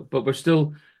radio. But we're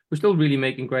still really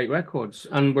making great records,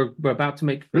 and we're about to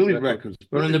make brilliant records.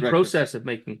 We're in the process of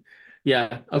making.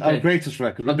 Yeah, okay. Our greatest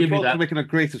record. I'll give you that. We're making our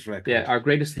greatest record. Yeah, our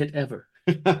greatest hit ever.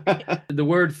 The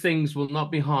word "things" will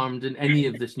not be harmed in any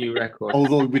of this new record.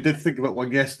 Although we did think about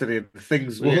one yesterday.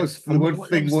 The word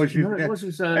 "thing" was you.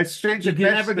 It's strange. You can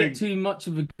never get too much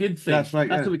of a good thing. That's right.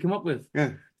 That's what we come up with.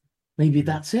 Yeah. Maybe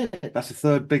that's it. That's the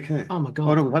 3rd big hit. Oh my God.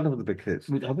 Oh no, we've had another big hit.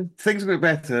 Things are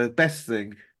better. Best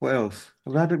thing. What else?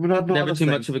 We've had never too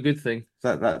much of a good thing.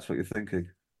 That's what you're thinking.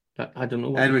 I don't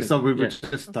know. Anyway, so we were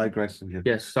just digressing here.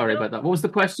 Yes, sorry about that. What was the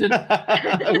question?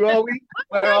 Where are we?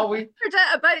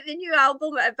 About the new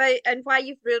album, and why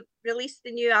you've released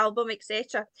the new album,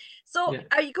 etc. So,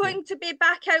 Are you going to be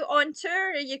back out on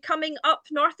tour? Are you coming up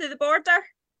north of the border?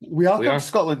 We are from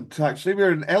Scotland, actually.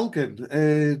 We're in Elgin.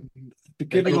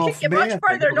 Beginning of May. Much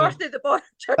further north of the border.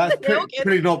 That's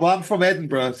pretty not. Well, I'm from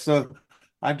Edinburgh, so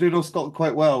I do know Scotland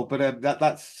quite well, but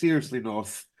that's seriously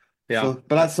north. Yeah,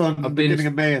 but that's on the beginning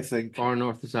of May, I think. Far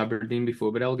north is Aberdeen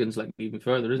before, but Elgin's like even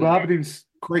further, isn't it? Well, Aberdeen's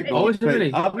quite north.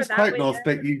 Aberdeen's quite north,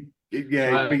 but you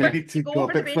need to go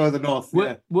a bit further north.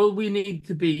 Will we need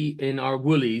to be in our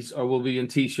woolies or will we be in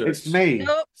t-shirts? It's May,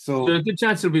 so a good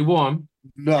chance it'll be warm.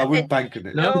 No, I wouldn't bank on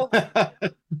it. No.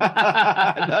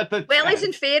 Wellies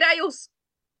and Fair Isles.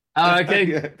 Oh, okay.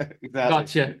 Exactly.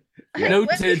 Gotcha.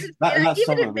 Noted. That's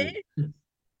summer.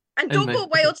 And don't go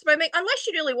wild swimming unless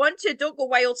you really want to. Don't go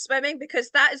wild swimming because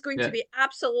that is going to be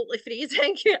absolutely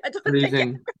freezing. I don't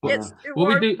think it's too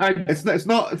warm. It's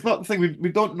not the thing. We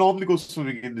don't normally go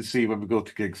swimming in the sea when we go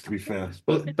to gigs. To be fair,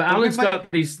 but Alan's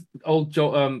got these old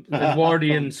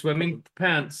Edwardian swimming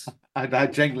pants. I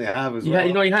genuinely have as well.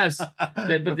 Yeah, he has,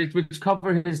 but which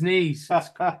cover his knees.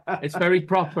 It's very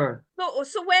proper.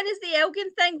 So when is the Elgin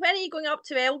thing? When are you going up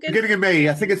to Elgin? Beginning of May.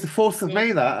 I think it's the 4th of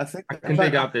May. That I think. I can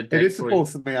dig out the date. It is the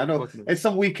 4th of May. I know it's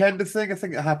some weekend thing. I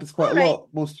think it happens quite a lot.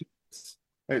 Most.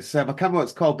 It's I can't remember what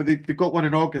it's called, but they've got one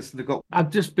in August, and they've got. I've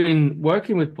just been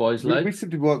working with Boys Life. We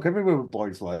seem to work everywhere with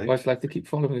Boys Life. Boys Life, they keep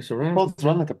following us around. Boys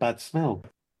run like a bad smell.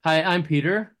 Hi, I'm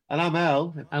Peter. And I'm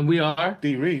Al. And we are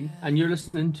D-Reen. And you're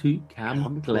listening to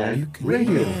Cam Glen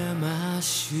Radio. Wear my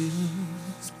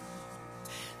shoes,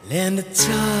 learn to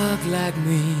talk like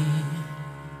me,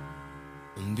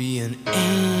 and be an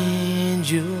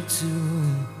angel too.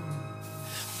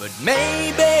 But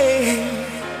maybe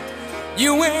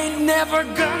you ain't never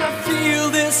gonna feel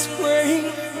this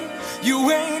way. You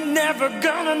ain't never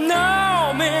gonna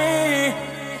know me.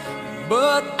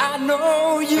 But I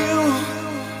know you.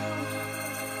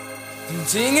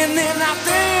 Singing in our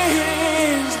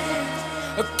things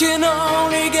can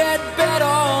only get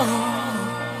better.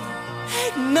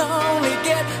 Can only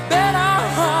get better.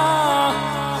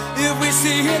 If we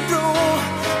see it through,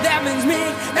 that means me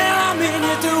and I mean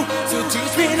you too. So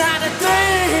teach me not to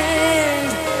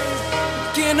think.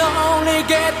 Can only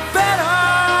get better.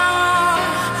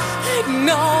 Can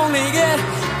only get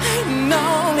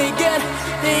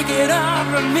take it all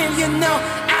from me, you know.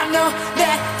 I know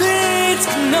that things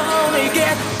can only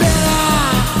get better.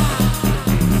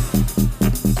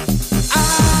 I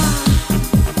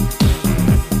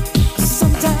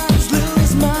sometimes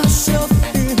lose myself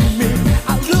in me. I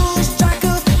lose track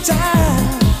of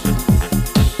time,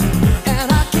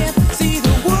 and I can't see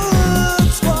the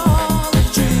woods for the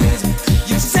trees.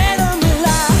 You say to me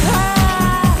like,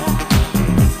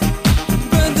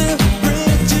 burn the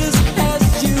bridges as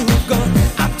you go.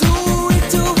 I do it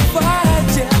to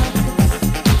fight you.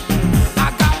 I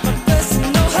got my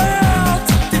personal hurt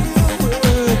to deal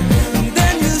with. And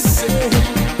then you say,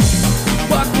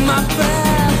 walk my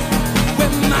path,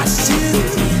 wear my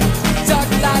shoes, talk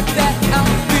like that.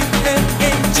 I'll be an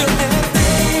angel, and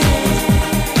things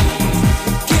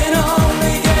can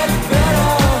only get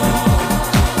better.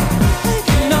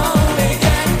 Can only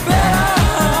get better.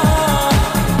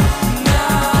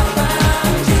 Now I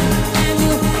found you, and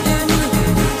you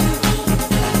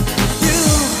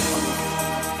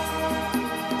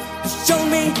show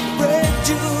me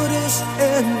prejudice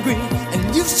and greed, and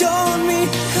you've shown me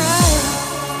how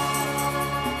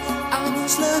I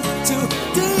must learn to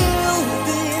deal with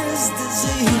this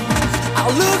disease.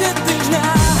 I'll look at things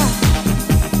now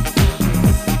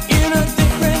in a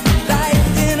different light,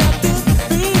 in a different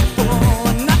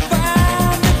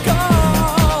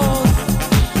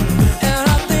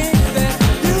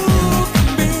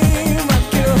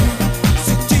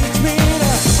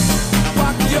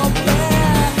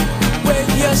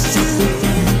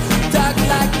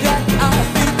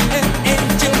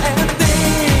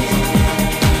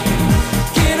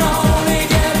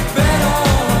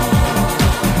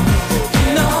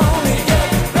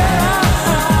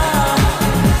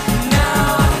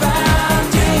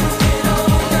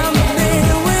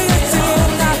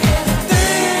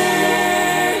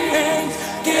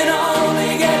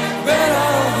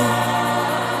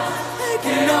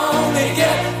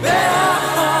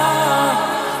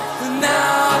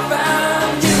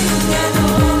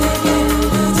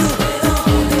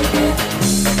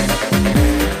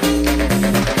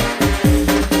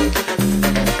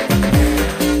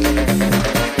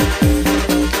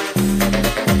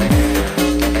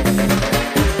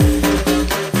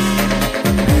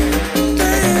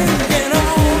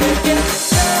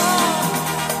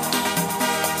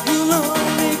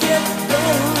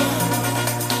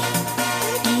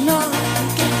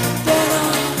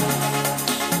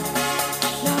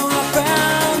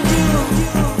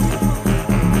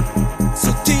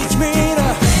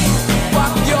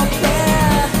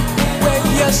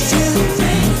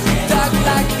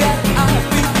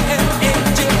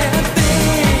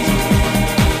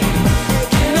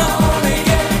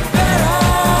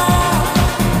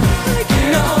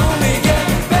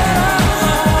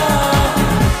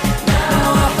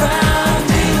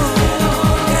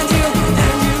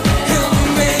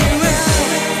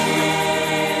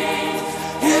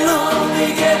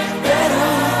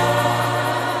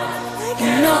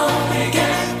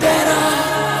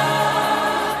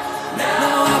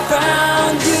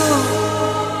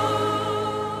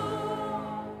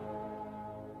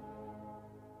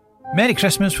Merry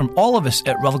Christmas from all of us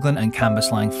at Rutherglen and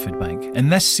Cambuslang Food Bank. In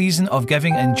this season of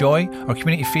giving and joy, our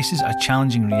community faces a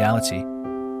challenging reality.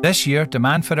 This year,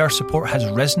 demand for our support has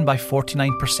risen by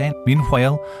 49%.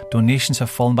 Meanwhile, donations have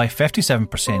fallen by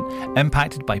 57%,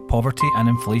 impacted by poverty and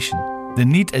inflation. The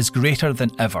need is greater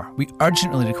than ever. We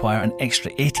urgently require an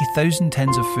extra 80,000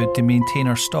 tins of food to maintain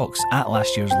our stocks at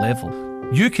last year's level.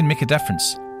 You can make a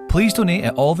difference. Please donate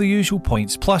at all the usual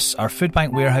points, plus our food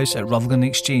bank warehouse at Rutherglen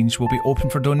Exchange will be open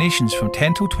for donations from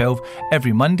 10 till 12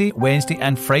 every Monday, Wednesday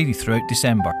and Friday throughout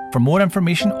December. For more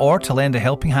information or to lend a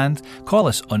helping hand, call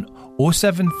us on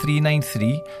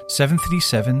 07393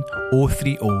 737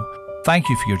 030. Thank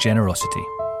you for your generosity.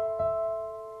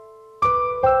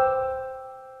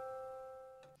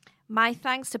 My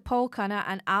thanks to Paul Cunna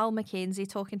and Al Mackenzie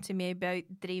talking to me about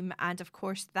Dream, and of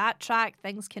course that track,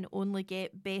 Things Can Only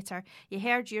Get Better. You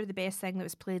heard You're the Best thing that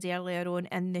was played earlier on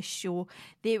in the show.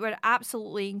 They were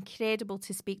absolutely incredible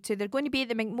to speak to. They're going to be at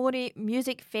the McMurray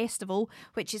Music Festival,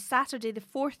 which is Saturday the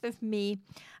 4th of May,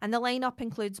 and the lineup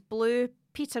includes Blue,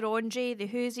 Peter Andre, the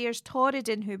Hoosiers,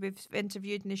 Torridon, who we've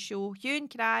interviewed in the show, Hue and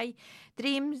Cry,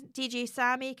 Dream, DJ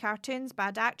Sammy, Cartoons,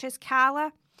 Bad Actress,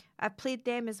 Kala. I've played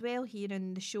them as well here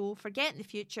in the show. Forgetting the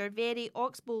Future, Very,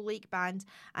 Oxbow Lake Band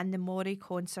and the Moray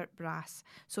Concert Brass.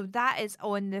 So that is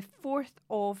on the 4th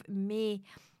of May.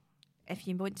 If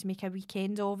you want to make a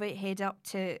weekend of it, head up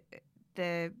to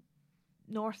the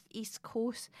northeast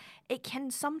coast. It can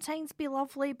sometimes be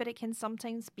lovely, but it can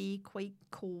sometimes be quite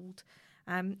cold.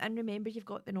 And remember, you've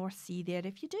got the North Sea there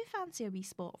if you do fancy a wee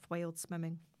spot of wild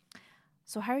swimming.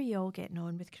 So how are you all getting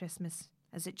on with Christmas?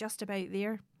 Is it just about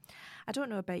there? I don't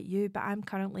know about you, but I'm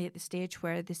currently at the stage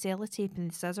where the sellotape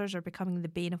and the scissors are becoming the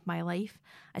bane of my life.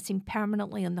 I seem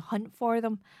permanently on the hunt for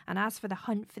them, and as for the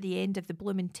hunt for the end of the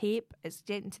blooming tape, it's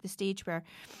getting to the stage where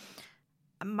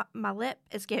my lip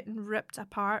is getting ripped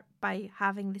apart by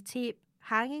having the tape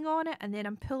hanging on it, and then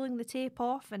I'm pulling the tape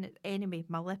off, and anyway,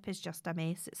 my lip is just a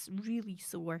mess. It's really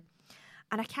sore.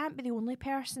 And I can't be the only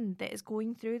person that is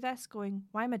going through this, going,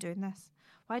 why am I doing this?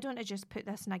 Why don't I just put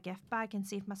this in a gift bag and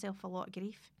save myself a lot of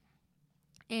grief?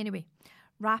 Anyway,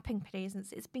 wrapping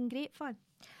presents. It's been great fun.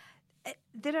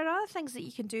 There are other things that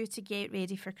you can do to get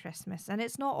ready for Christmas, and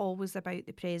it's not always about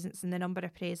the presents and the number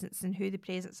of presents and who the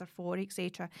presents are for,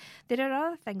 etc. There are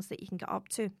other things that you can get up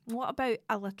to. What about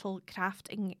a little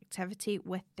crafting activity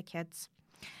with the kids?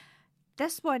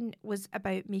 This one was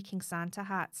about making Santa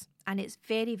hats, and it's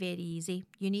very, very easy.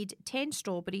 You need 10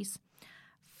 strawberries,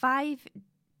 5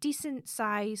 decent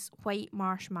size white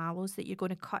marshmallows that you're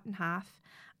going to cut in half,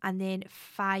 and then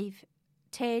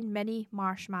 10 mini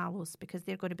marshmallows, because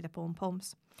they're going to be the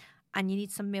pom-poms. And you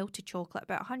need some melted chocolate,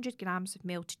 about 100 grams of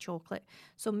melted chocolate.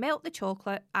 So melt the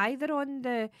chocolate either on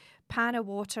the pan of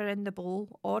water in the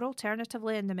bowl, or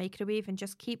alternatively in the microwave, and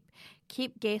just keep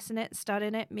guessing it,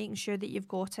 stirring it, making sure that you've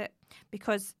got it,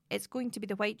 because it's going to be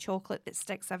the white chocolate that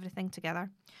sticks everything together.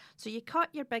 So you cut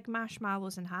your big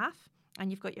marshmallows in half,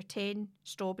 and you've got your 10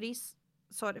 strawberries.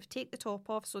 Sort of take the top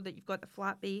off so that you've got the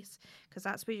flat base, because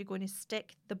that's where you're going to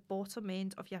stick the bottom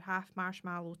end of your half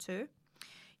marshmallow to.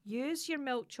 Use your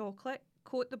milk chocolate,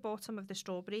 coat the bottom of the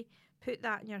strawberry, put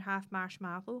that in your half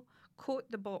marshmallow, coat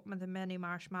the bottom of the mini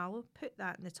marshmallow, put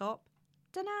that in the top.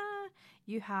 Ta-da!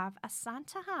 You have a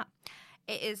Santa hat.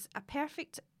 It is a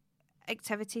perfect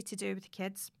activity to do with the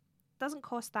kids. Doesn't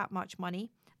cost that much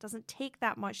money, doesn't take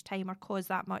that much time or cause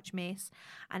that much mess,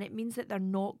 and it means that they're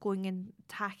not going and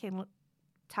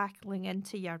tackling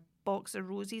into your box of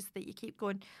roses that you keep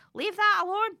going, leave that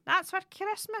alone, that's for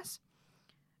Christmas.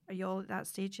 Are you all at that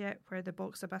stage yet where the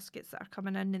box of biscuits that are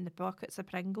coming in and the buckets of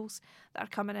Pringles that are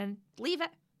coming in, leave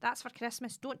it, that's for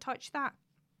Christmas, don't touch that,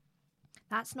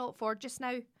 that's not for just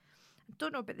now? I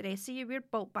don't know about the rest of you, we're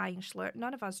bulk buying Schlur.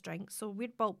 None of us drink, so we're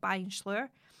bulk buying Schlur.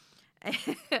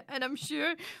 And I'm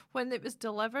sure when it was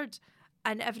delivered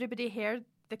and everybody heard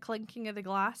the clinking of the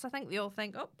glass, I think they all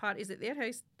think, oh, party's at their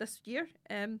house this year.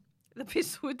 They'll be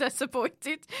so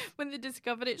disappointed when they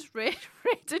discover it's red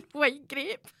and white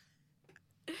grape.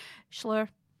 Schlur,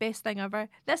 best thing ever.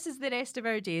 This is The Rest of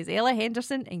Our Days. Ella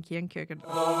Henderson and Kieran Coogan.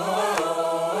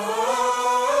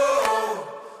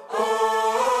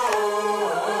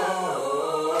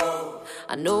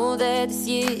 I know that this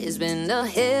year has been a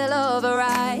hell of a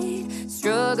ride,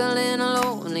 struggling,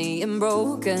 lonely and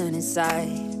broken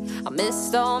inside. I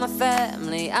missed all my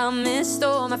family, I missed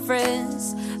all my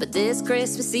friends, but this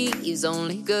Christmas Eve's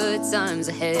only good times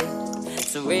ahead.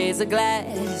 So raise a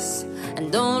glass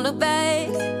and don't look back,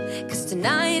 'cause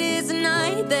tonight is a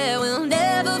night that we'll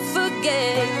never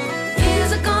forget.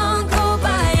 Years are gone cold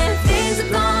by and things are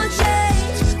gonna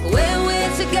change. When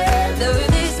we're together,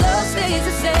 this love stays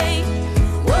the same.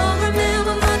 Won't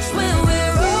remember much when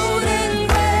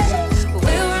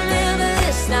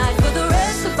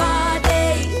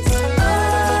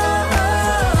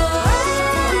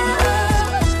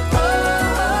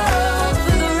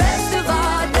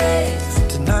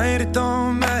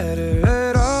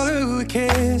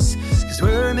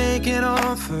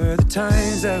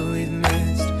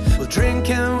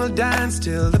dance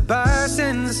till the bus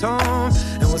sends us home,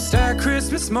 and we'll start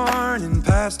Christmas morning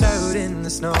passed out in the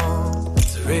snow.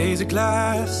 So raise a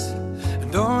glass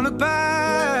and don't look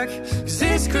back, 'cause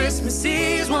this Christmas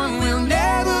Eve's one we'll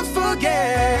never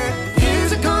forget.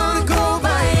 Years are gonna go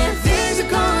by and things are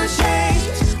gonna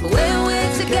change, but when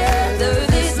we're together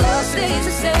this love stays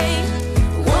the same.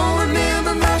 Won't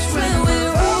remember much when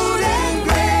we're old and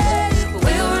gray, but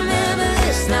we'll remember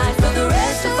this night for the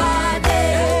rest of our days.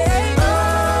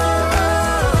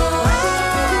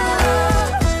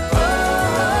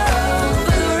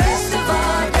 For the rest of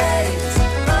our days.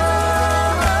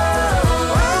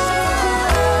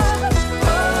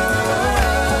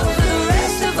 For the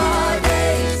rest of our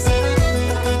days.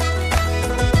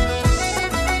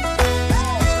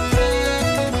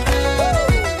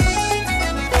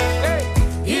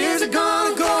 Years are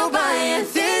gonna go by and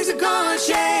things are gonna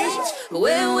change, but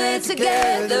when we're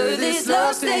together this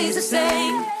love stays the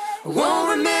same. Won't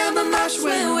remember much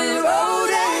when we're old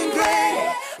and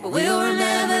gray, but we'll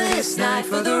remember this night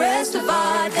for the rest of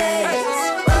our days. For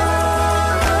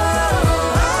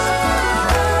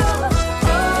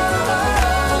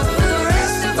the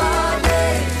rest of our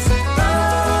days.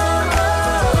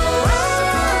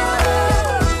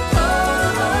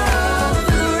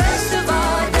 For the rest of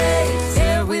our days.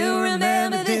 Yeah, we'll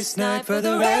remember this night for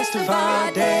the rest of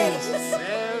our days.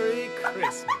 Merry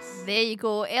Christmas. There you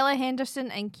go, Ella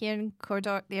Henderson and Kieran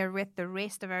Cordock there with the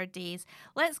rest of our days.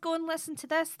 Let's go and listen to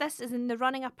this. This is in the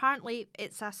running. Apparently,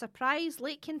 it's a surprise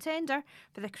late contender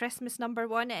for the Christmas number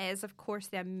one. It is, of course,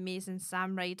 the amazing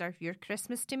Sam Ryder, Your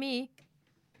Christmas to Me.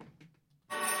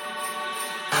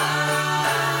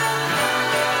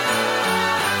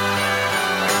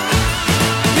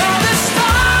 You're the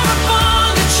star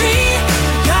upon the tree.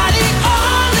 Got it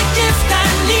all, the gift I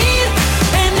need,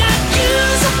 and I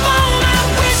use up all my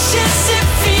wishes if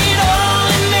it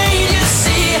only made you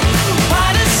see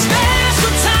what a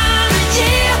special time of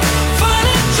year for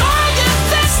the joy and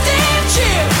festive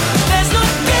cheer. There's no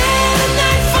better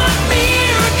night for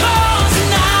miracles,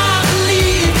 and I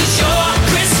believe it's your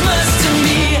Christmas to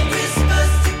me. Christmas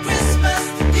to Christmas.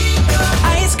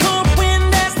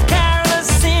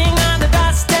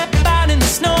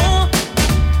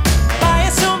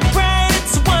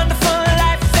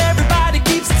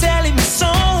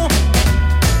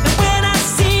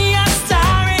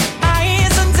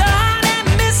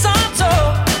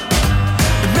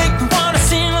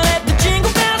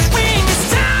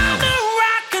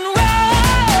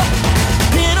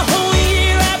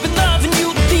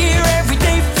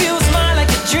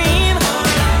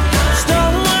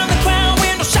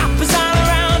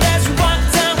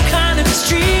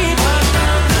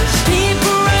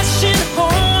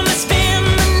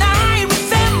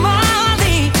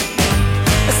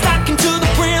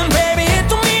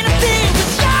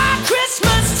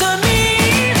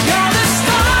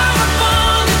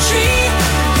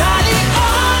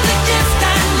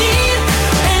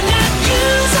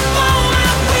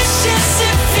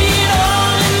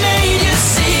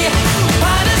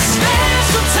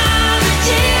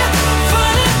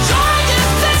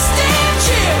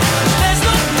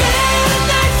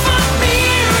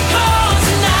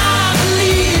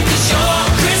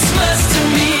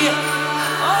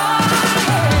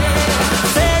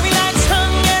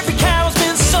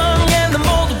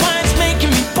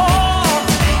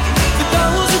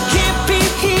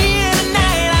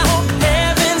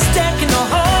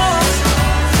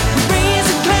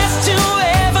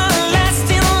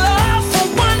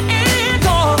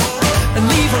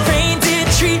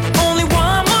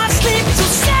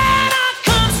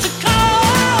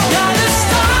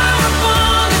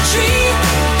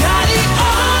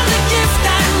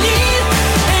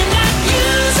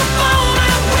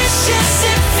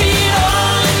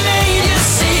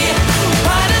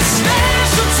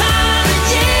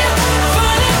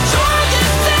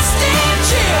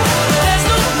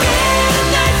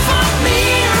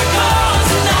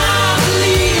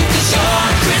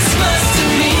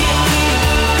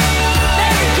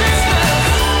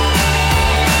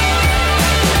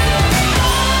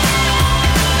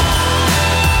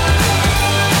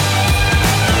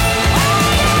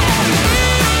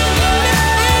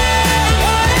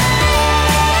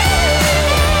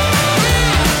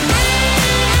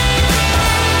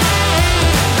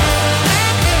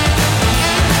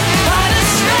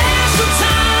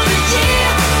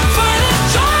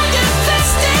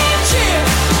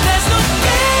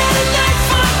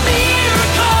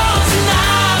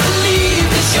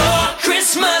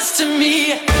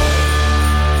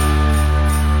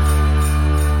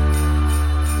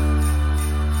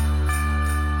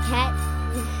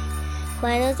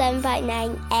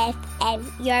 107.9 FM.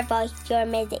 Your voice, your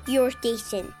music, your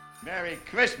station. Merry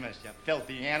Christmas, you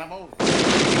filthy animal.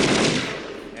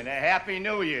 And a Happy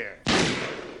New Year.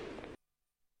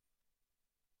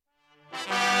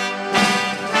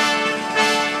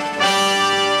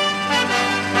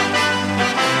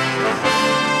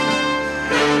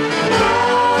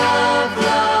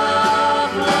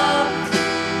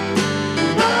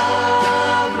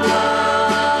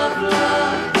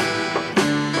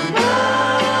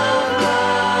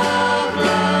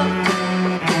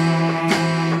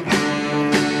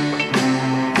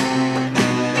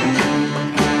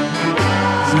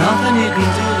 Nothing you can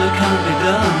do that can't be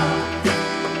done.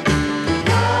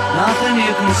 Nothing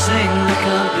you can sing that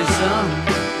can't be sung.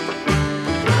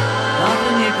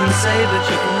 Nothing you can say, but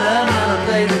you can learn how to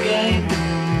play the game.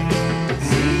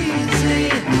 It's easy.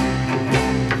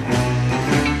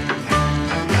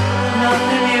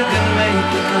 Nothing you can make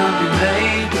that can't be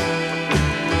made.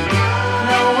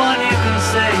 No one you can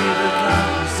save that can't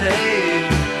be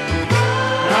saved.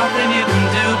 Nothing you can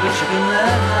do, but you can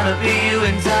learn how to be you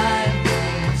in time.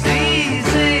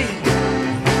 Easy.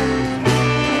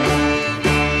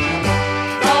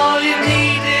 All you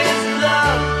need is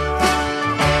love.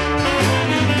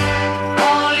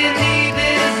 All you need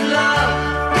is love.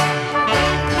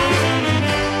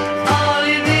 All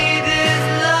you need is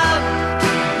love.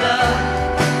 Love.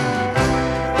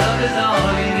 Love is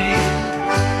all you need.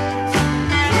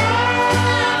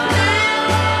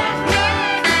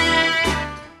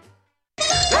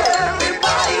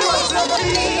 Everybody wants to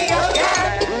be a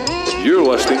cat. You're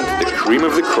listening to The Cream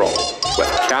of the Crop with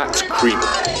Cat's Cream,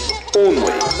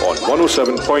 only on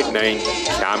 107.9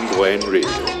 Cam Glen Radio.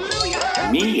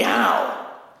 Meow.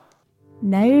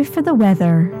 Now for the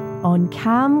weather on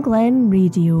Cam Glen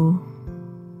Radio.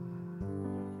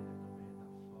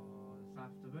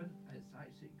 It's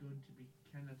actually going to be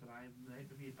kind of dry, might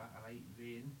be a bit of light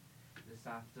rain this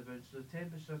afternoon. So the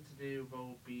temperature today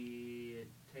will be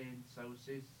 10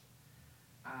 Celsius.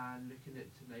 And looking at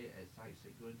tonight, it's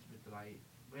actually going to be dry.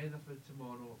 Weather for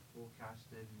tomorrow,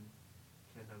 forecasting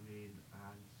kind of rain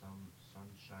and some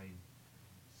sunshine.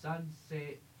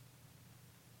 Sunset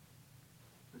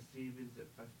this evening's at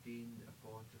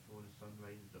 15:44, the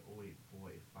sunrise at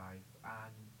 08:45.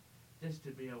 And just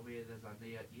to be aware, there's a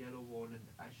yellow warning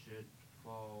issued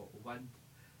for wind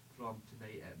from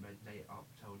tonight at midnight up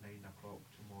till 9 o'clock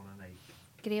tomorrow night.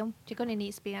 Graham, you're going to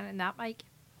need to be in that mic.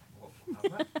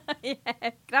 What,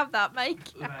 yeah, grab that mic.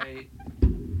 Right.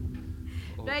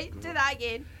 Right, do that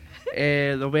again.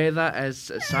 The weather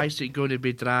is it's actually going to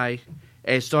be dry.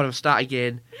 Sorry, I'll start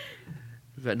again.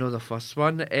 But no, the first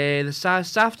one. This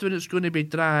afternoon it's going to be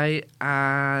dry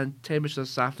and temperature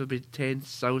this afternoon will be 10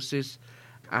 Celsius.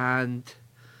 And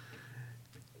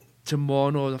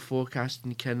tomorrow the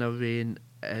forecasting kind of rain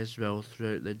as well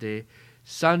throughout the day.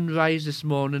 Sunrise this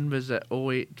morning was at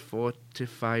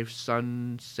 08:45,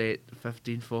 sunset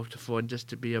 15:44, and just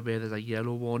to be aware there's a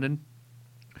yellow warning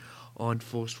on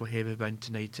force for heavy wind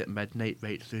tonight at midnight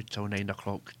right through till 9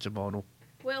 o'clock tomorrow.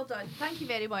 Well done. Thank you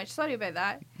very much. Sorry about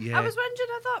that. Yeah. I was wondering,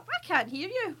 I thought, I can't hear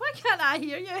you. Why can't I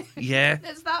hear you? Yeah.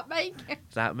 It's that mic.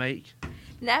 That mic.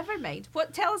 Never mind.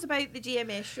 Tell us about the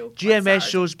GMS show. GMS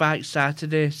show's back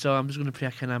Saturday, so I'm just going to play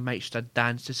a kind of mixed of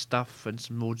dancey stuff and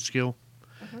some old school.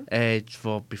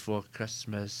 For before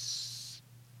Christmas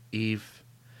Eve,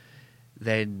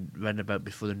 then run about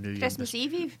before the New Year. Christmas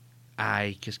Eve?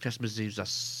 Aye, because Christmas Eve's a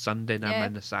Sunday and I'm Yeah.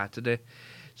 in a Saturday.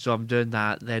 So I'm doing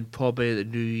that. Then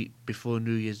probably before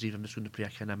New Year's Eve, I'm just going to play a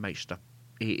kind of mixed up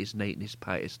 80s, 90s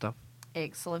party stuff.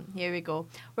 Excellent. Here we go.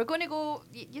 We're going to go.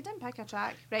 You didn't pick a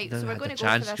track, right? Then So I we're had going a to go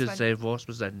for chance this because one. Ross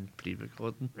was in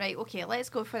pre-recording. Right. Okay. Let's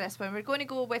go for this one. We're going to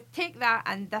go with "Take That"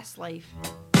 and "This Life."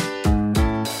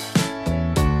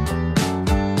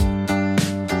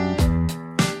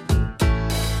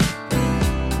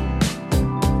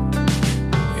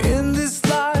 In this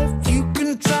life you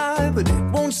can try, but it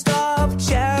won't stop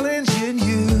challenging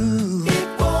you.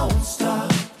 It won't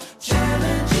stop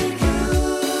challenging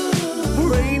you.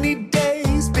 Rainy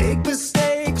days, big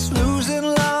mistakes, losing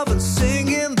love and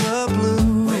singing the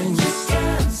blues. When you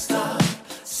can't stop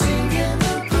singing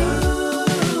the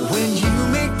blues. When you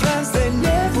make plans, they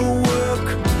never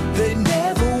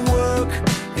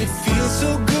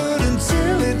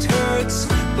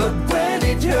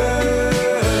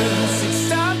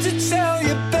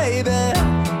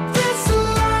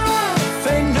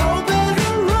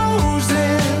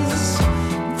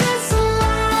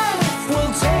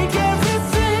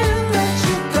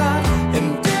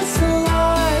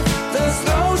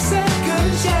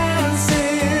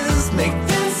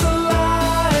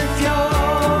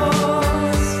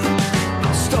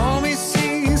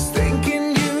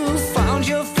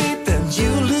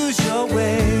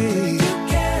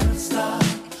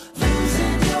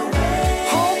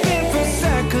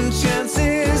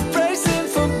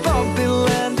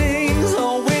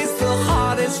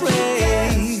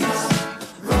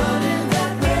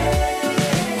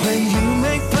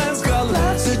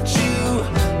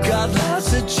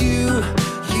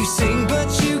sing, but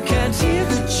you can't hear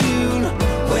the tune.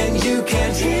 When you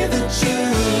can't hear the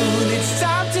tune, it's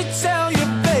time to tell you,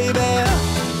 baby,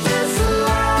 this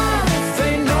life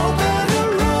ain't no bed of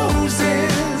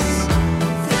roses.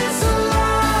 This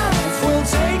life will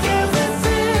take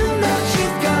everything that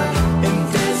you've got. In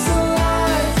this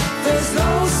life, there's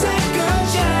no second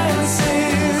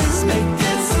chances. Make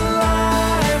this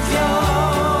life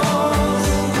yours.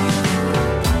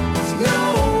 There's no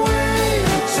way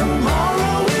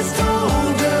tomorrow is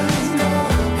golden.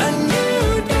 A new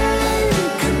day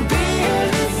can be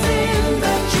anything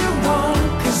that you want.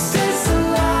 'Cause this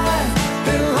life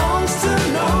belongs to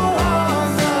no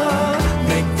other.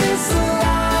 Make this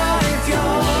life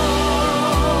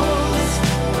yours.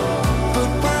 But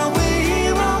while we're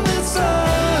here on this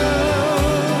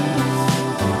earth,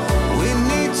 we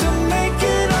need to make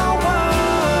it our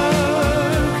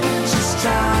work. Just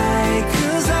try,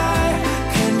 'cause I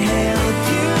can help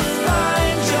you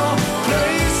find your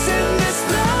place in this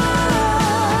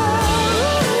life.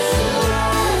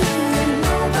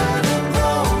 No matter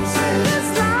roses, this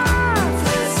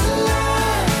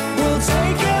life will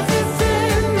take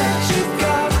everything that you've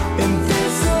got. In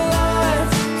this life,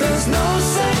 there's no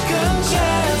second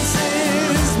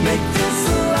chances. Make this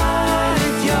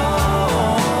life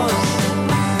yours.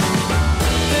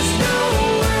 There's no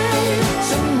way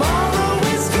tomorrow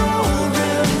is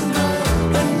golden.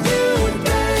 A new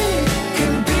day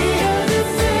can be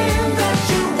anything that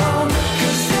you want.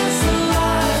 'Cause this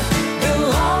life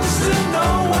belongs to no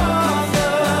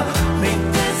other. Make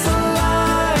this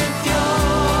life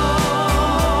yours.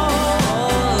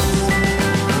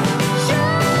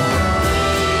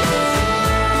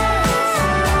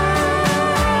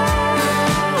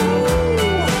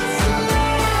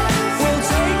 We'll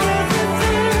take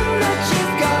everything that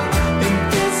you've got. In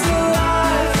this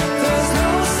life, there's no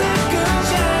second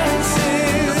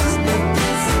chances. Make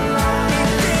this life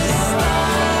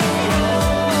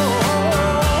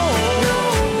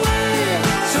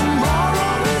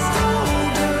tomorrow is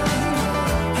golden.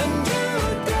 A new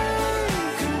day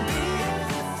can be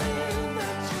everything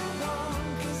that you want.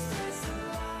 'Cause this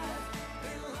life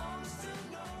belongs to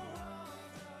no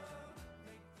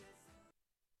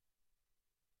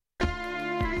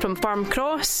From Farm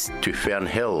Cross to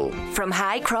Fernhill, from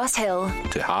High Cross Hill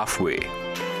to halfway.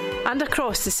 and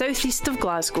across the southeast of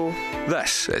Glasgow.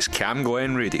 This is Cam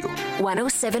Glen Radio.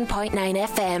 107.9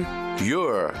 FM.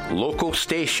 your local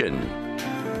station.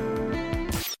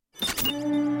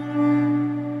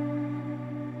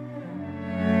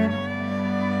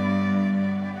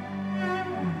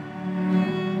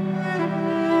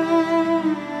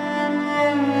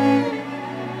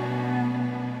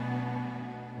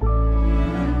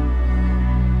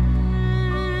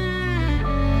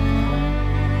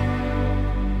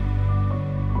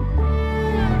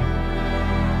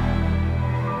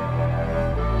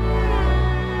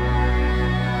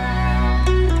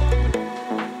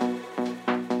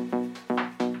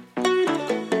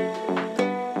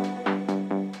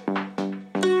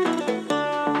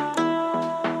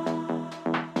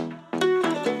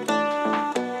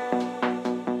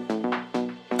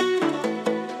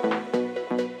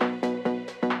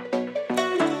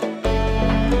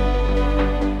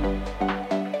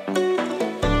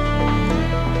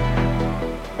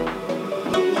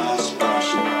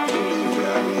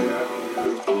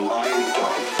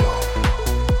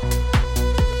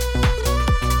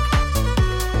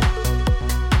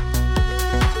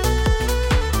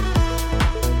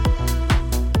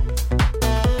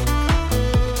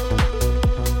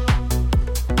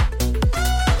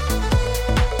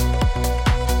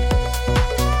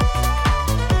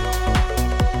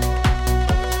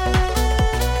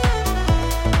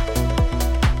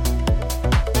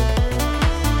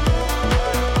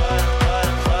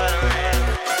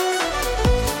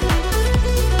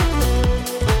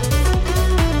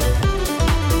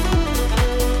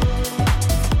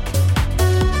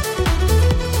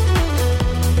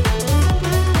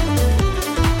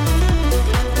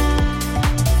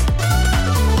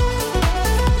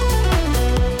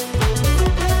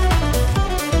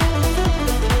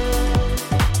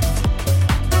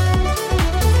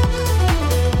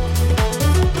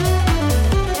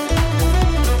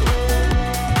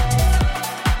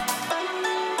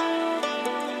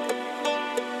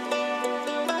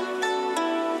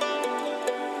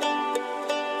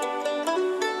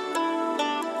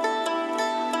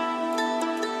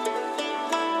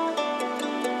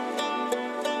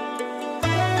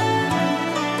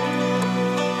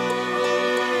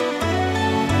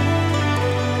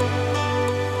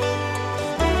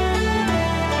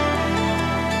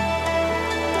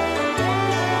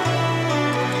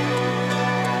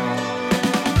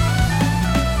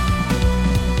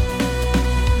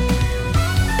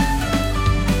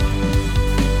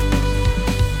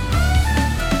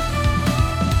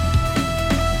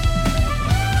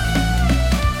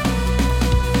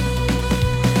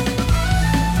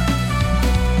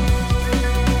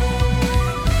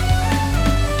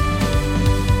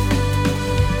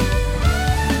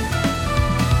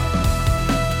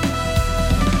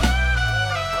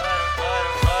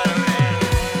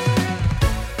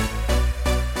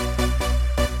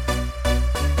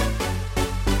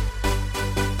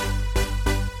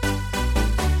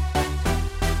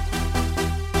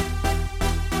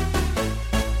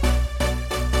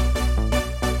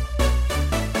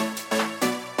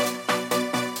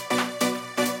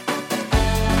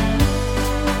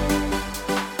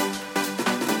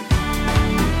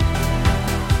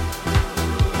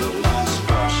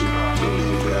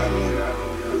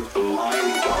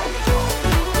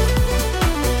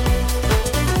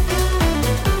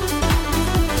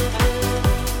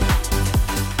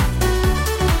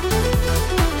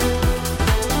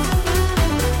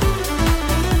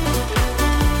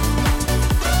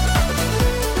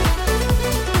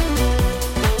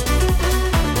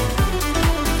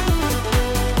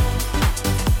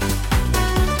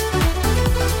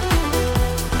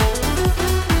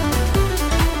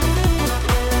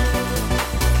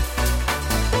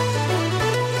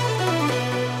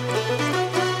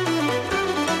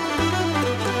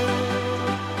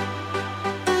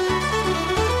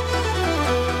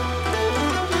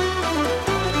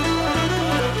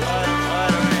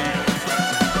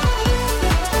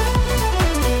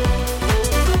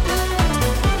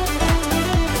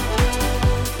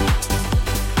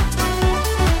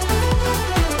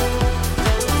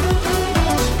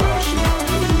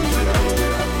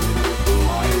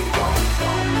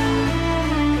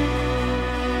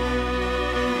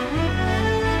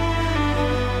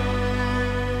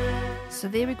 So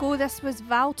there we go. This was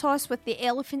Valtos with the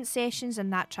Elephant Sessions,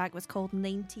 and that track was called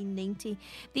 1990.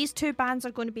 These two bands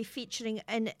are going to be featuring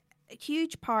in a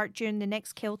huge part during the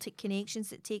next Celtic Connections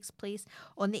that takes place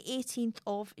on the 18th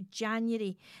of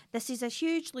January. This is a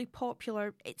hugely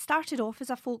popular, it started off as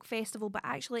a folk festival, but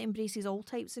actually embraces all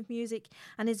types of music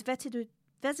and is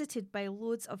visited by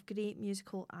loads of great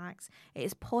musical acts. It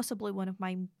is possibly one of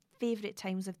my favourite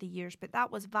times of the years, but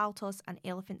that was Valtos and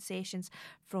Elephant Sessions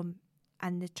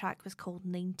and the track was called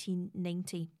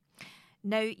 1990.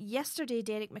 Now, yesterday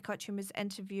Derek McCutcheon was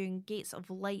interviewing Gates of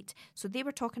Light, so they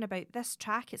were talking about this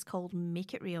track. It's called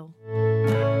Make It Real.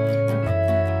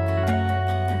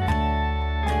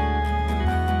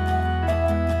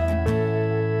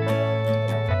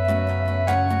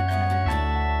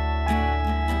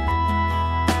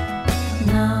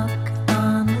 Knock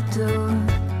on the door.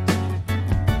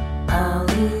 I'll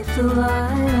leave the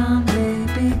light on,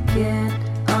 baby, get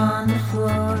on the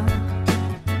floor.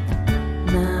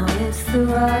 Now it's the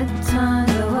right time,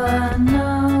 though I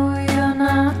know you're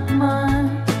not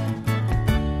mine.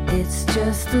 It's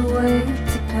just a way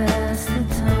to pass the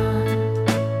time.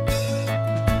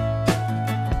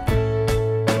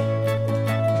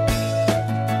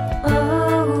 Oh,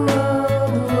 oh,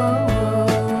 oh,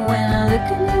 oh. When I look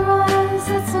in your eyes,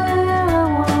 that's where I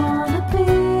wanna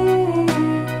be.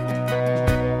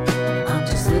 I'm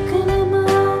just looking at my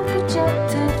own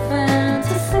projected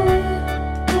fantasy.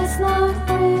 It's not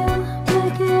real,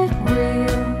 make it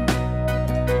real.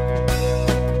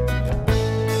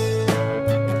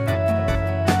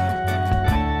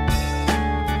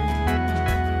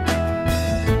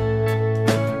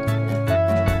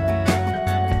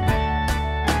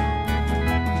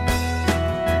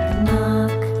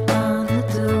 Knock on the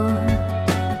door.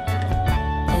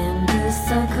 In this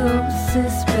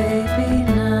psychosis, baby,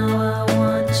 now I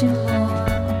want you more.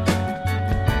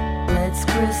 Let's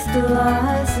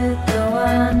crystallize it, though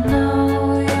I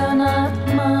know you're not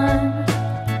mine.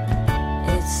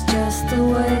 It's just a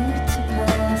way to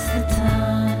pass the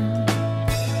time.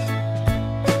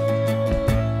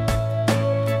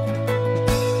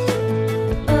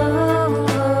 Oh,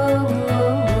 oh, oh,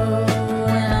 oh.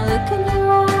 When I look in your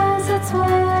eyes, that's where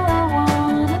I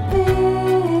wanna be.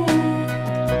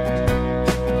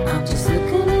 I'm just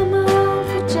looking at my own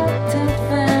projected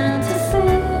fantasy.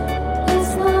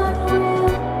 It's not real,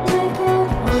 make it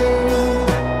real.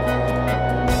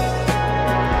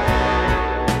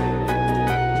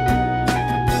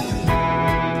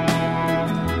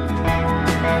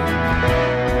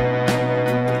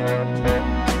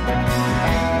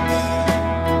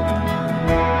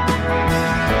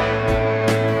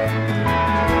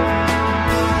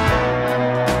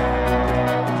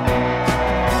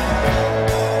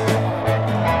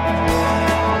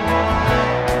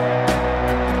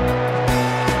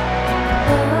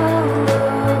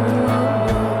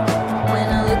 When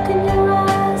I look in your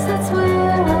eyes, that's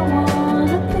where I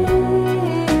wanna be.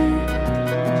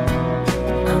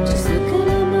 I'm just looking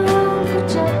at my own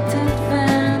projected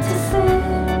fantasy.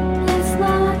 It's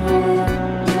not real,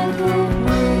 make it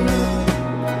real.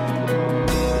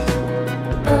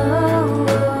 Oh,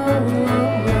 oh, oh,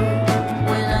 oh.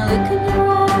 When I look in your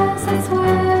eyes, that's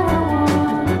where I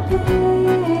wanna be.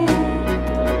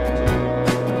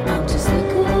 I'm just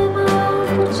looking at my own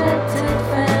projected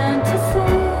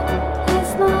fantasy.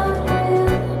 It's not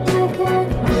real, make it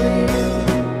real.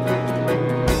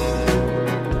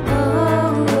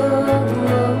 Oh, oh,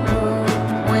 oh, oh.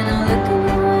 When I look in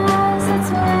your eyes, that's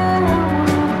where I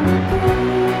wanna be.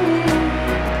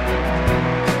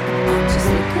 I'm just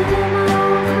looking at my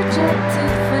own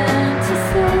projected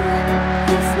fantasy.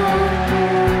 It's not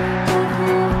real, make it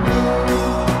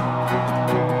real.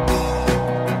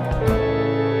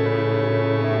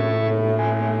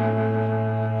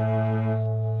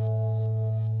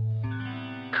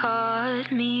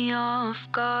 Caught me off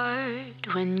guard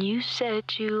when you said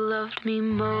you loved me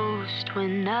most,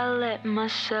 when I let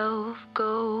myself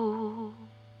go.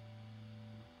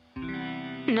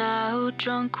 Now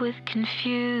drunk with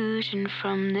confusion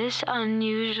from this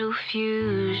unusual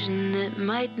fusion that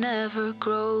might never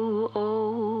grow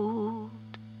old.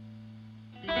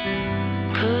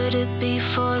 Could it be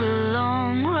for the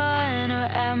long run, or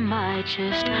am I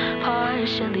just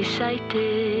partially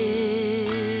sighted?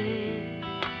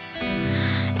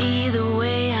 Either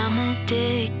way, I'm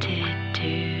addicted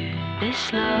to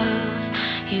this love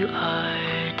you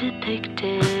are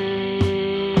depicted.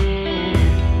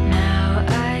 Now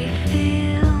I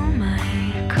feel my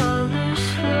colors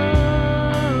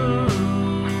flow.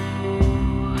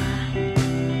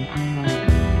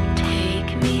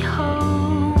 Take me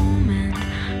home and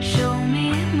show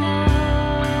me more.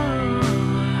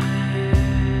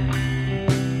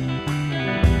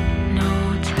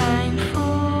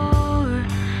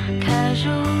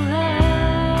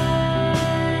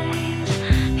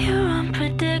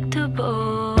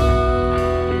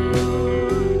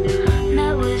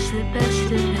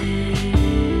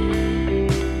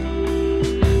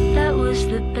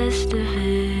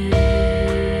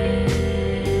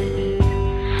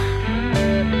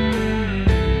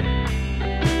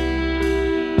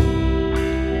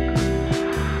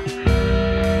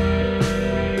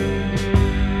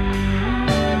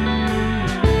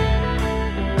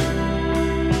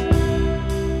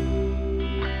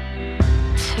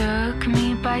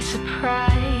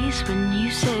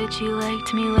 she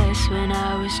liked me less when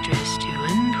I was dressed to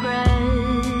impress,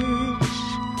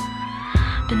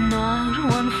 but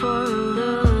not one for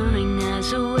alluring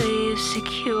as a way of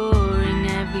securing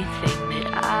everything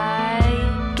that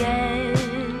I get.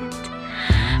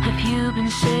 Have you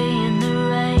been saying the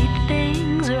right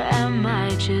things, or am I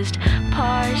just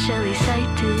partially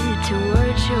sighted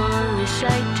towards your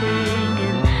reciting?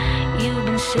 And you've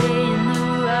been saying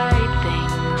the right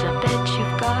things, I bet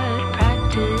you've got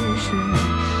practice in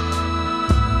this.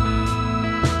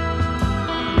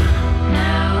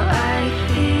 Now I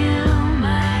feel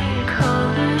my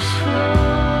colors flow.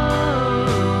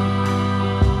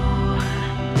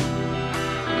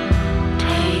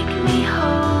 Take me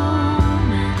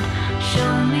home and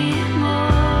show me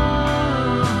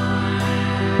more.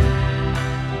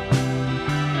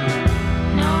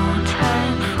 No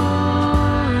time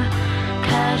for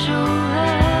casual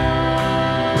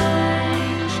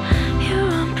lies.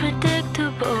 You're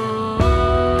unpredictable.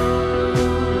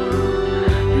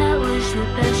 That was the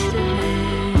best of it.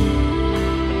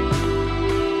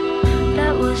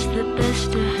 That was the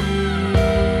best of it.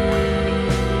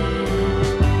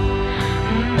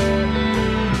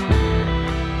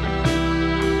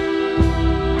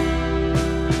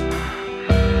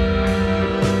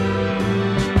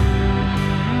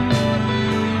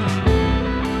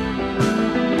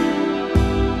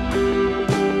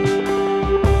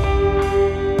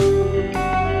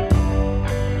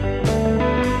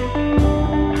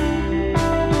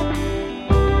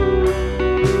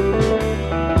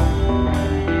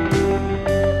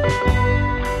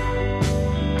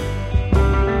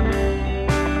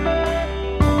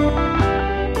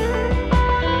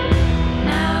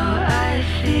 Now I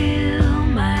feel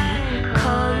my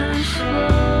colors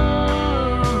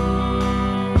flow.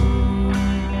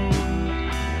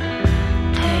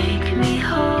 Take me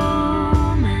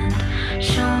home and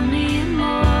show me more.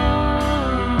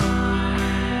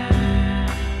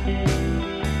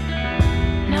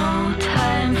 No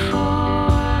time for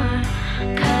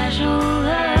casual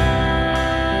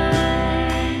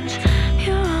lies.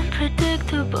 You're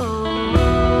unpredictable.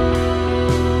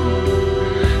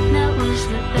 That was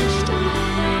the best of it.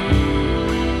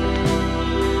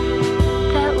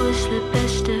 That was the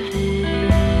best of it.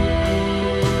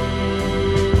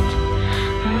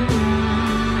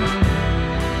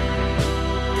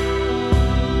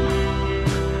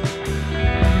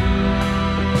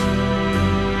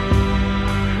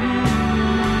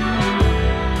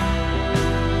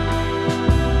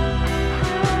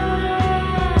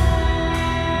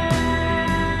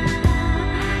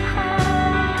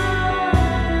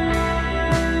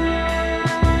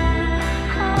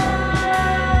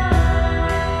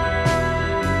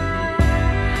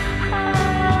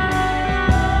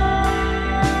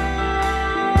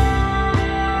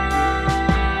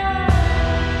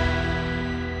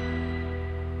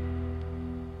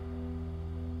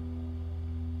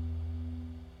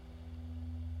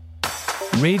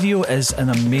 Radio is an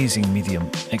amazing medium.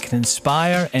 It can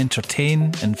inspire,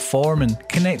 entertain, inform and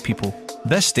connect people.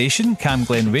 This station, Cam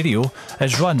Glen Radio,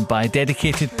 is run by a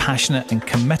dedicated, passionate and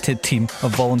committed team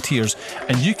of volunteers,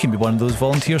 and you can be one of those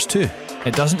volunteers too.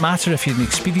 It doesn't matter if you're an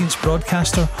experienced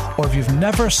broadcaster or if you've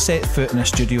never set foot in a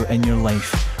studio in your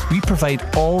life. We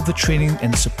provide all the training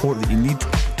and support that you need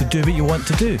to do what you want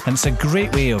to do. And it's a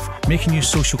great way of making new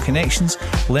social connections,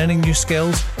 learning new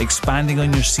skills, expanding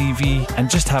on your CV, and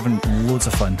just having loads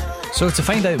of fun. So to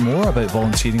find out more about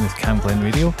volunteering with Cam Glen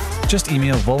Radio, just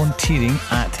email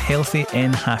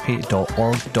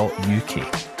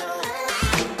volunteering@healthynhappy.org.uk.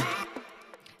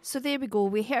 So there we go.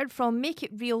 We heard from Make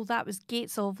It Real, that was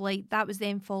Gates of Light. That was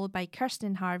then followed by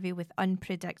Kirsten Harvey with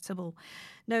Unpredictable.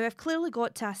 Now, I've clearly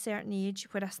got to a certain age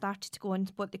where I started to go on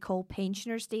what they call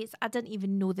pensioners' dates. I didn't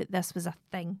even know that this was a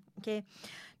thing, okay?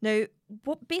 Now,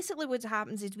 what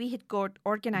happens is we had got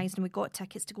organised and we got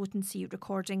tickets to go and see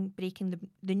recording Breaking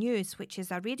the News, which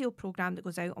is a radio programme that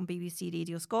goes out on BBC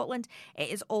Radio Scotland. It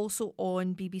is also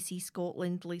on BBC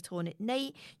Scotland late on at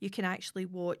night. You can actually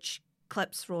watch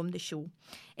clips from the show.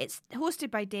 It's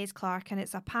hosted by Des Clark, and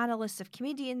it's a panelist of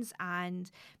comedians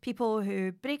and people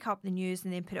who break up the news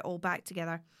and then put it all back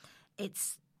together.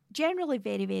 It's generally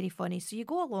very, very funny. So you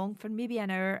go along for maybe an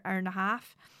hour, hour and a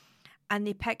half, and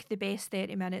they pick the best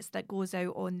 30 minutes that goes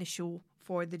out on the show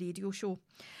for the radio show.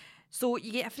 So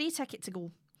you get a free ticket to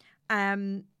go.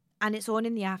 And it's on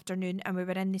in the afternoon, and we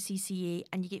were in the CCA,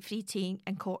 and you get free tea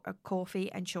and coffee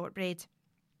and shortbread.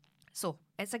 So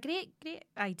it's a great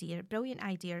idea, brilliant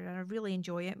idea, and I really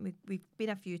enjoy it. We've been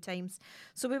a few times.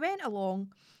 So we went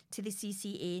along to the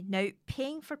CCA. Now,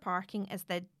 paying for parking is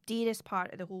the dearest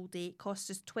part of the whole day. It costs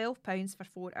us £12 for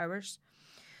 4 hours.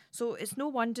 So it's no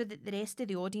wonder that the rest of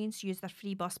the audience use their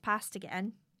free bus pass to get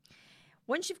in.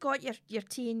 Once you've got your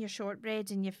tea and your shortbread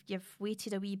and you've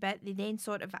waited a wee bit, they then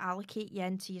sort of allocate you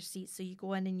into your seats. So you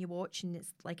go in and you watch, and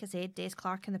it's, like I said, Des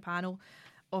Clark in the panel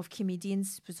of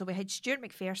comedians. So we had Stuart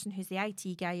McPherson, who's the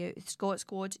IT guy out of Scott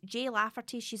Squad. Jay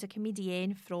Lafferty, she's a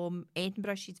comedian from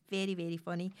Edinburgh. She's very, very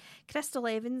funny. Crystal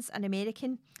Evans, an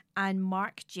American. And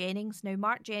Mark Jennings. Now,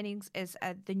 Mark Jennings is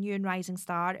the new and rising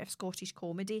star of Scottish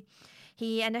comedy.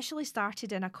 He initially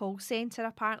started in a call centre,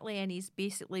 apparently, and he's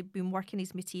basically been working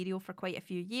his material for quite a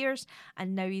few years,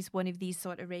 and now he's one of these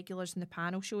sort of regulars in the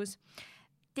panel shows.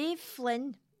 Dave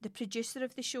Flynn, the producer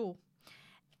of the show,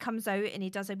 comes out and he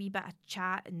does a wee bit of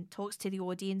chat and talks to the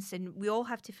audience, and we all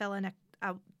have to fill in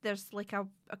there's like a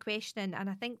question, and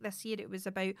I think this year it was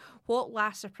about what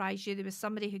last surprised you. There was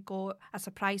somebody who got a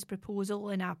surprise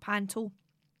proposal in a panto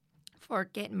for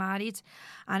getting married,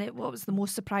 and what was the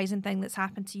most surprising thing that's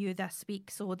happened to you this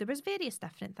week? So there was various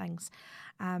different things,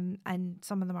 and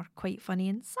some of them are quite funny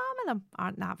and some of them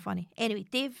aren't that funny. Anyway,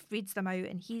 Dave reads them out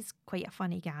and he's quite a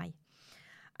funny guy.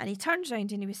 And he turns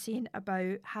around and he was saying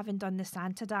about having done the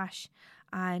Santa Dash.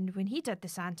 And when he did the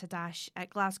Santa Dash at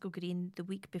Glasgow Green the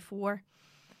week before,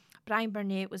 Brian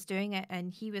Burnett was doing it,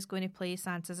 and he was going to play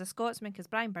Santa's a Scotsman, because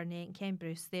Brian Burnett and Ken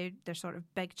Bruce, they're sort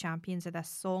of big champions of this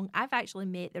song. I've actually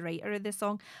met the writer of this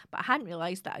song, but I hadn't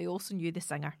realised that I also knew the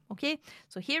singer. Okay,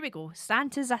 so here we go.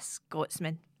 Santa's a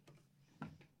Scotsman.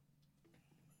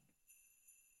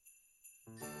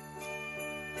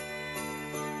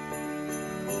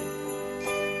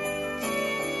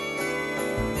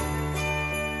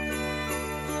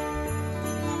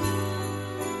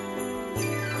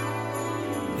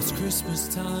 It's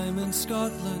Christmas time in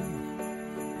Scotland,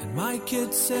 and my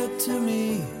kid said to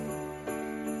me,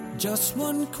 just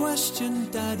one question,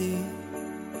 Daddy,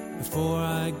 before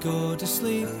I go to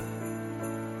sleep.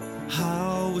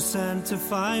 How will Santa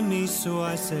find me? So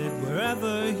I said,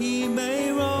 wherever he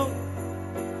may roam,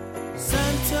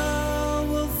 Santa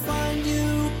will find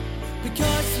you,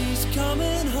 because he's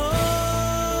coming home.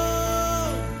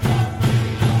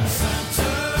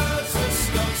 Santa's a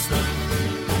Scotsman.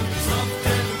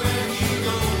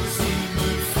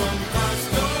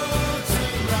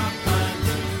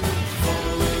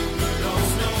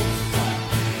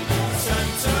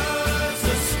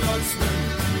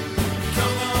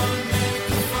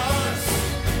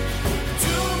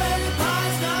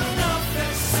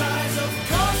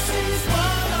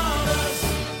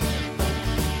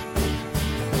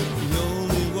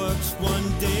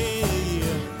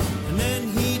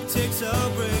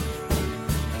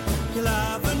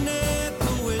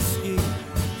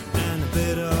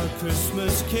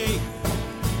 Christmas cake.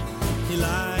 He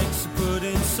likes to put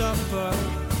in supper,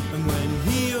 and when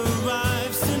he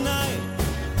arrives tonight,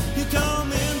 he'll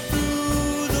come in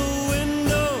through the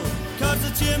window, 'cause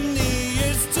the chimney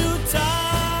is too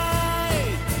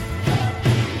tight.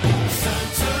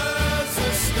 Santa's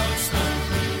a Scotsman,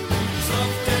 he's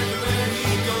loved everywhere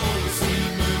he goes. He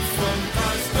moved from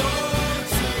Glasgow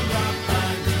to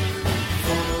Lapland,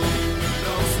 following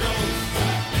Rudolph's nose.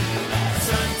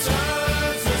 Santa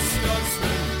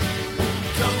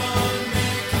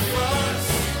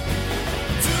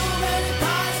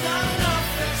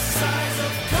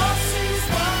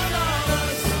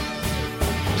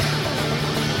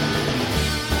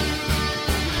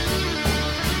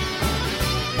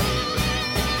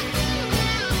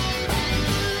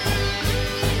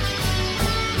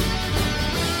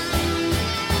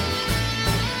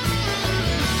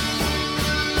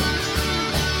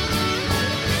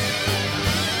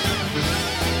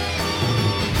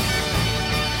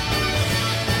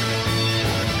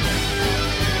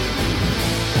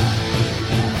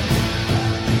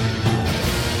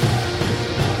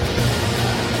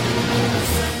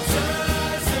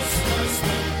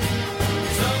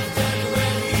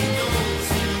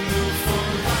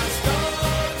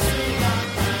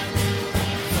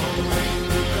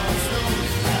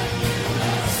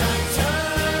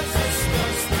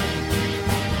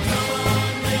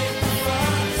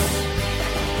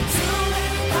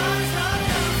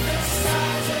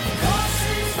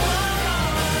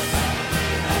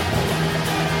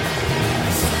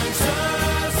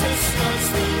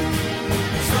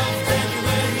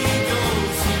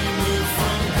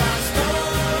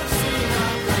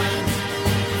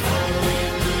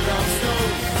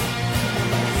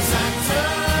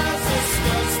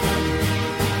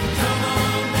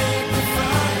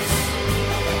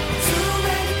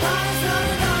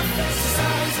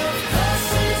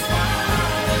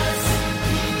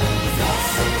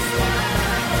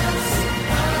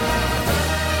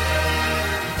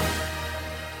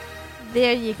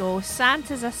There you go.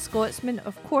 Santa's a Scotsman.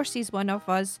 Of course he's one of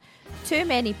us. Too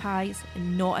many pies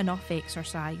and not enough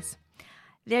exercise.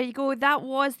 There you go. That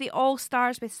was the All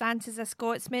Stars with Santa's a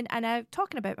Scotsman. And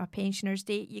talking about my pensioners'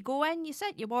 day, you go in, you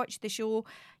sit, you watch the show,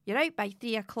 you're out by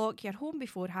 3 o'clock, you're home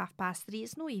before 3:30.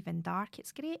 It's not even dark.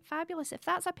 It's great, fabulous. If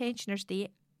that's a pensioners' day,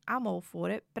 I'm all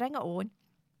for it. Bring it on.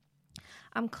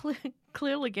 I'm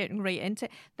clearly getting right into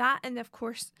it. That, and of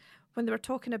course, when they were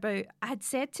talking about, I had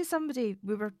said to somebody,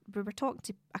 we were talking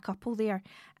to a couple there,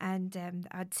 and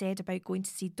I'd said about going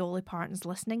to see Dolly Parton's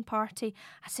listening party.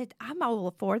 I said, I'm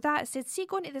all for that. I said, see,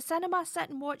 going to the cinema,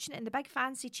 sitting watching it in the big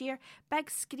fancy chair, big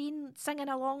screen, singing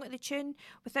along to the tune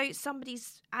without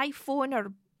somebody's iPhone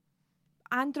or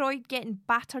Android getting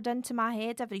battered into my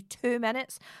head every 2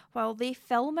 minutes while they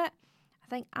film it. I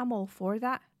think I'm all for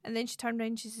that. And then she turned around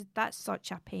and she said, that's such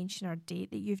a pensioner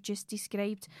date that you've just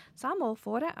described. So I'm all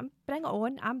for it. Bring it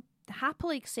on. I'm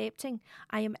happily accepting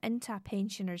I am into a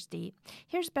pensioner's date.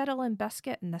 Here's Beryl and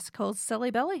Biscuit, and this is called Silly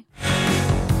Billy.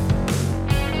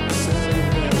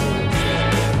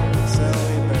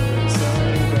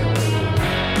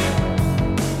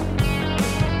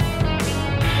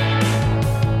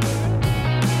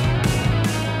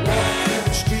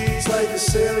 Like a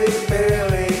silly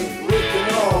Billy,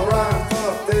 looking all around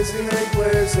for dizzy and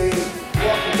quizzy.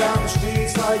 Walking down the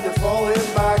streets like you're falling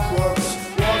backwards.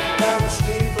 Walking down the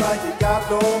street like you got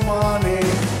no money.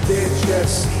 Did you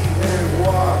see him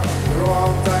walk the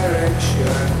wrong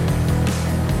direction?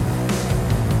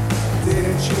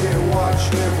 Did you watch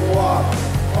him walk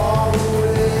all the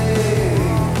way?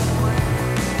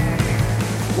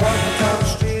 Walking down the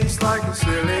streets like a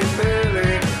silly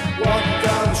Billy. Walking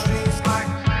down the streets like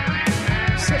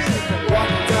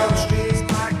walking down the streets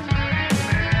like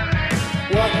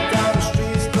walking down the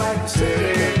streets like a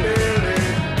silly Billy.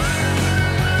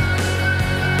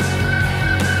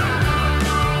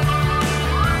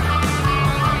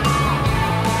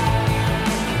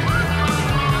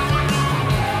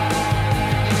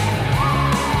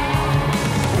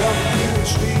 Walking through the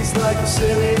streets like a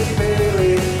silly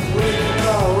Billy, looking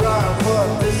all around for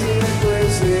dizzy and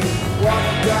quizzy.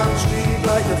 Walking down the street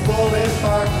like you're falling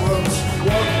backwards.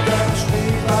 Walking down the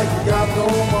street like you got no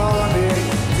money.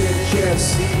 Did you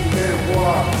see him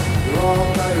walk the wrong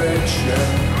direction?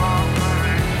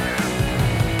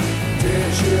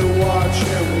 Did you watch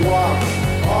him walk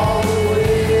all the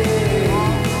way?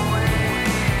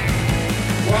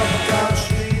 Walking down the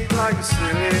street like a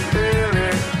silly Billy.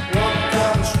 Walking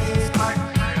down the street like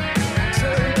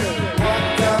silly Billy.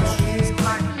 Walking down the street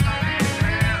like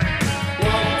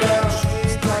walking down the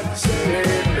street like a silly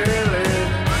Billy.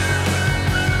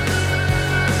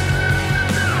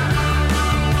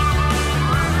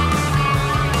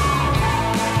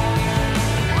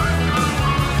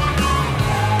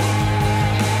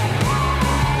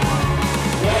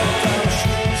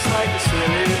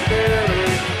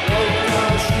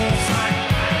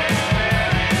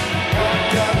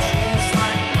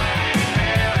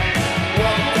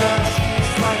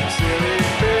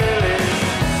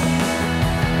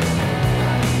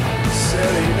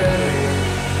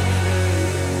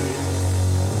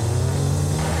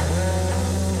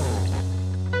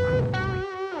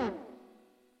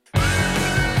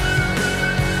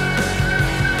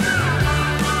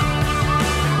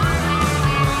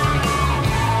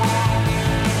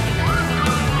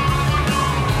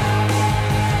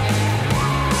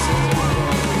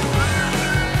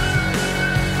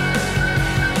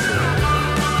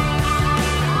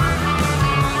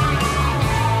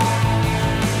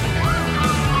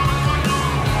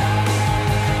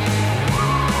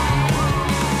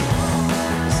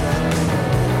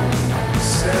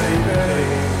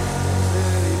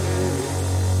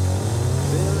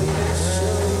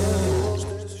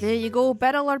 There you go,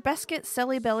 Beryl or Biscuit,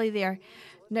 Silly Billy there.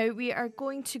 Now we are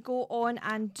going to go on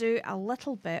and do a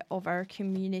little bit of our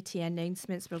community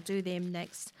announcements. We'll do them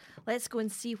next. Let's go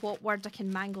and see what word I can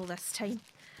mangle this time.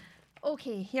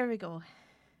 Okay, here we go.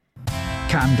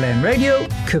 Cam Glen Radio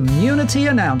Community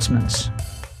Announcements.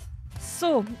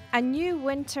 So, a new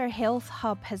winter health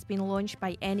hub has been launched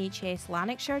by NHS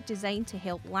Lanarkshire, designed to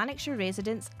help Lanarkshire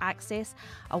residents access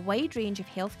a wide range of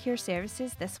healthcare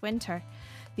services this winter.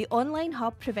 The online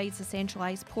hub provides a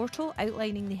centralised portal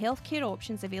outlining the healthcare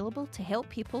options available to help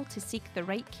people to seek the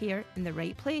right care in the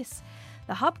right place.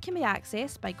 The hub can be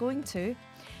accessed by going to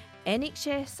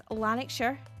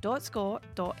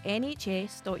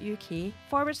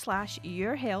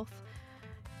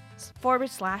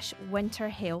nhslanarkshire.scot.uk/yourhealth/winter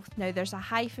health. Now there's a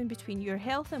hyphen between your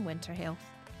health and winter health.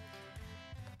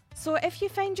 So if you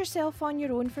find yourself on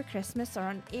your own for Christmas or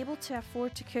unable to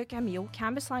afford to cook a meal,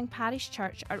 Cambuslang Parish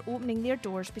Church are opening their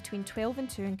doors between 12 and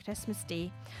 2 on Christmas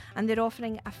Day, and they're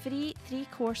offering a free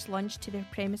 3-course lunch to their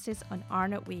premises on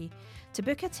Arnott Way. To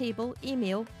book a table,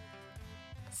 email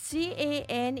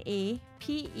CANAPECIO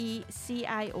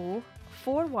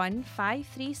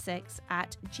 41536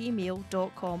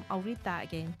 @gmail.com. I'll read that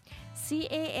again.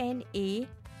 CANAPECIO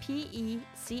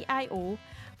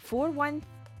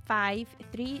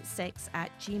 41536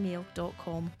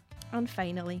 @gmail.com. And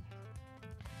finally,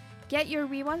 get your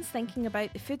wee ones thinking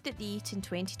about the food that they eat in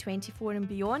 2024 and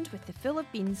beyond with the Full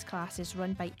of Beans classes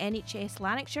run by NHS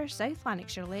Lanarkshire, South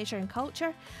Lanarkshire Leisure and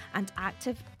Culture and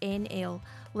Active NL.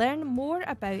 Learn more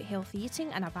about healthy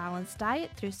eating and a balanced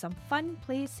diet through some fun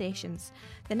play sessions.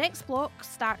 The next block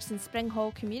starts in Spring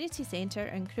Hall Community Centre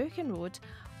in Crooken Road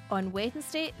on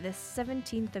Wednesday the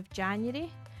 17th of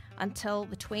January until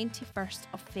the 21st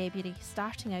of February,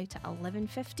 starting out at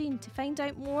 11:15. To find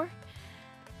out more,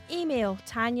 email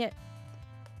Tanya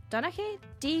Dunachie,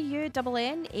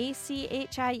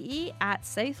 DUNNACHIE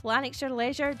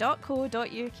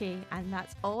 @southlanarkshireleisure.co.uk. And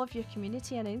that's all of your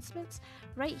community announcements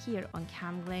right here on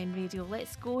Cam Glen Radio.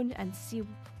 Let's go and see.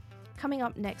 Coming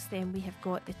up next then, we have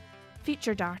got the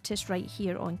featured artist right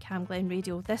here on Cam Glen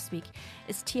Radio this week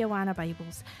is Tijuana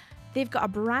Bibles. They've got a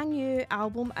brand new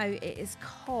album out. It is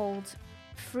called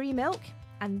Free Milk,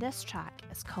 and this track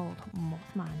is called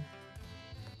Mothman.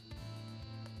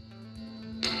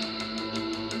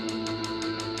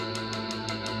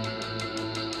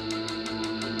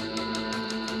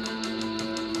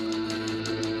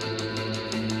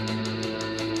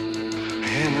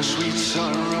 In the sweet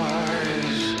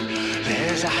sunrise,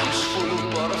 there's a house full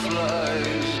of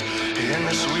butterflies. In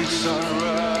the sweet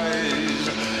sunrise,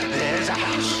 there's a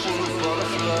house full of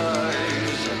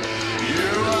butterflies. You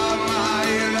are my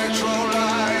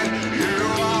electrolyte. You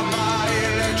are my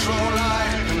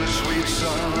electrolyte. In the sweet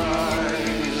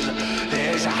sunrise,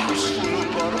 there's a house full of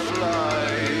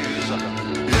butterflies.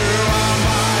 You are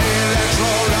my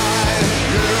electrolyte.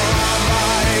 You are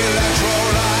my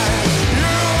electrolyte.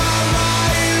 You are my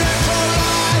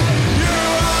electrolyte. You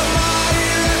are my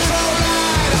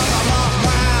electrolyte. I'm the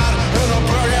Mothman in the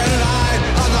brilliant light.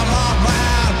 I'm the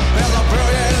Mothman in the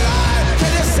brilliant light.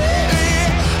 Can you see me?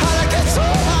 How to get so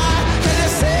high? Can you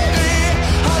see me?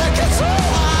 How to get so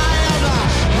high? I'm the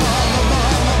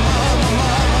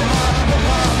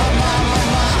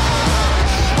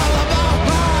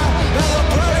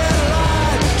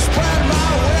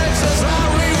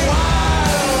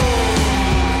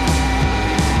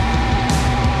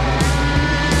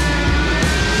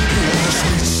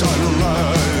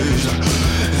sunrise,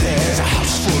 there's a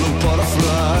house full of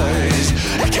butterflies.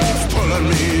 It keeps pulling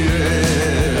me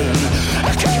in,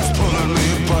 it keeps pulling me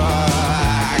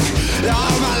back.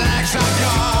 All my legs are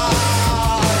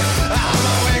gone, all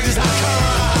my wings are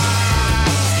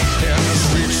cracked. In the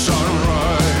sweet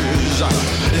sunrise,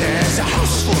 there's a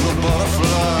house full of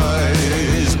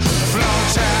butterflies.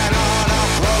 Floating on a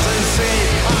frozen sea,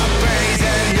 I'm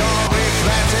bathing your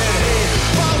reflected heat.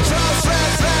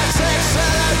 Photosynthetic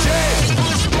energy.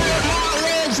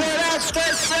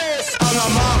 I'm the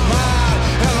Mothman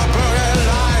in the brilliant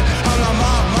light. I'm the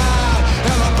Mothman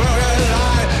in the brilliant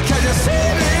light. Can you see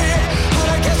me? How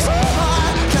to get so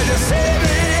high? Can you see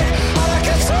me? How to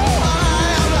get so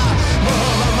high? I'm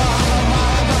the Mothman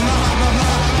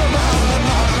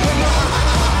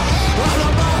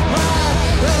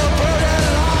in the brilliant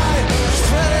light,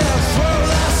 spreading through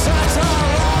the satellites.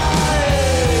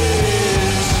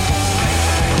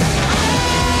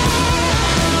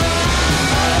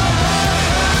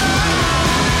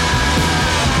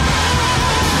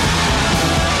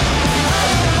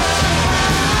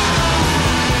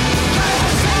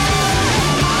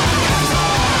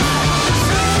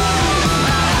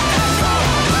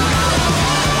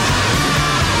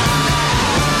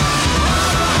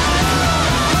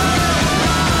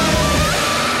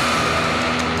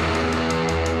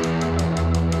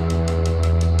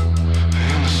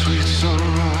 In the sweet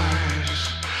sunrise,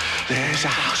 there's a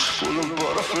house full of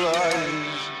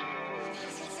butterflies.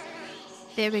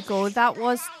 There we go. That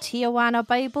was Tijuana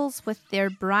Bibles with their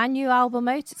brand new album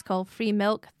out. It's called Free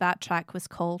Milk. That track was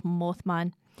called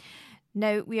Mothman.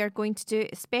 Now we are going to do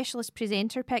a specialist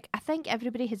presenter pick. I think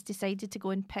everybody has decided to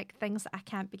go and pick things that I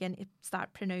can't begin to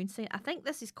start pronouncing. I think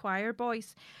this is Choir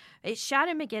Boys. It's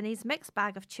Sharon McGinney's mixed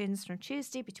bag of tunes from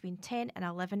Tuesday between 10 and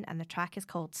 11, and the track is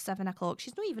called 7 o'clock.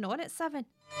 She's not even on at 7.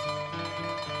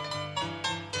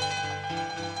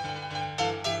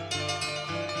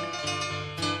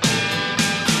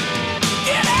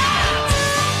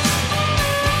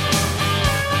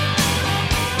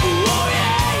 Oh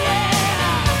yeah, yeah.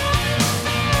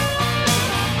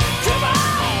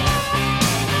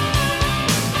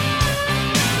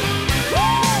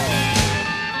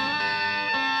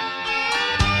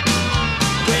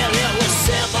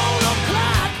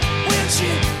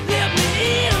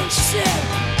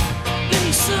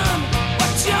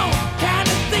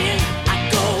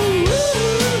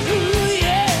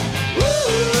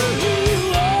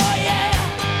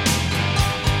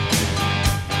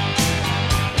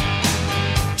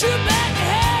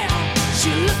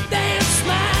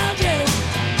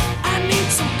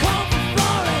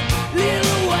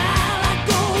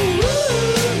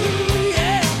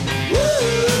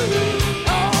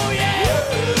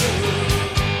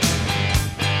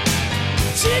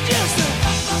 just a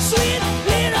sweet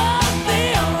little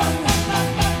thing,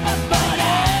 but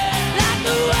I like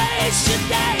the way she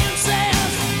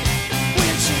dances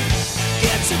when she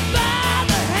gets you by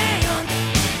the hand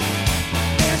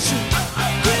and she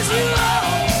gives you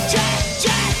all jack,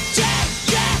 jack, jack,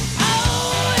 jack.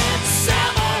 Oh, it's 7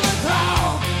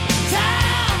 o'clock,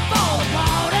 time for the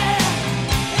party,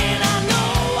 and I know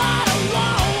what I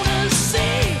wanna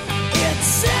see. It's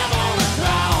 7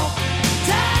 o'clock,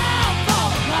 time for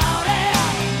the party,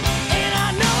 and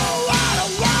I know what I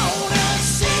wanna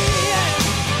see.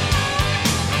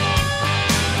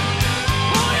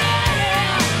 Oh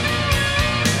yeah,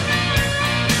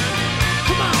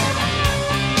 come on.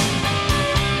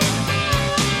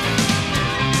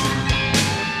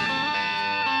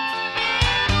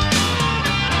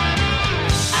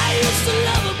 I used to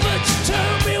love her, but she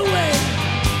turned me away.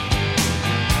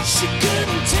 She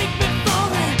couldn't take me for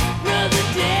another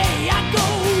day. I go,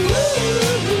 woo,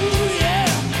 yeah,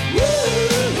 woo,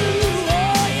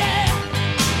 oh yeah.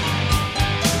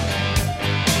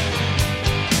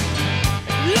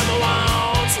 Love me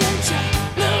once, won't you?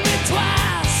 Love me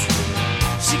twice.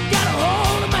 She got a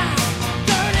hold of my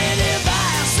dirty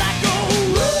device. I go,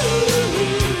 woo,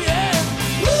 yeah,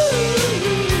 woo,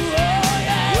 oh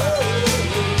yeah.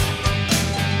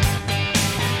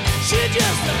 She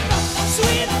just a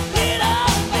sweet little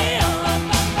thing,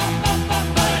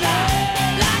 but I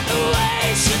like the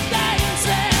way she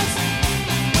dances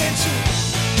when she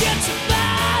gets you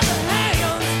by the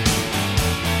hand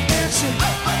and she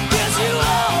gives you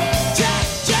all jack,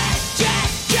 jack, jack,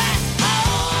 jack.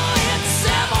 Oh, it's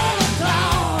 7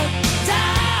 o'clock,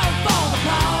 time for the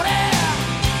party,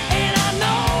 and I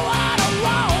know what I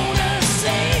wanna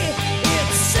see.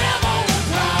 It's 7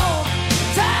 o'clock,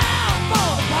 time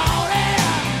for the party,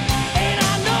 and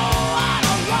I know what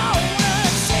I wanna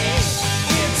see.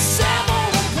 It's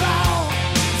 7 o'clock,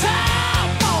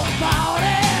 time for the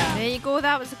party. There you go,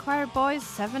 that was the Choir Boys,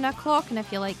 7 o'clock. And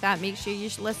if you like that, make sure you're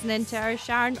listening to our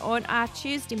Sharon on a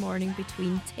Tuesday morning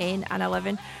between 10 and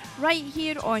 11, right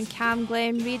here on Cam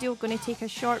Glen Radio. Going to take a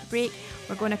short break.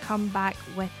 We're going to come back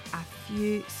with a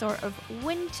few sort of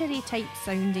wintry type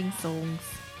sounding songs.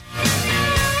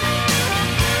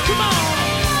 Come on.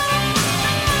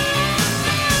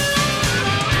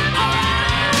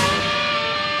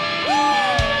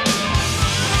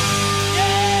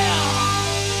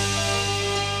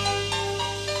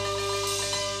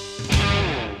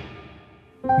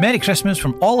 Merry Christmas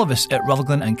from all of us at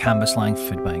Rutherglen and Cambuslang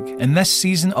Food Bank. In this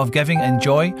season of giving and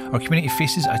joy, our community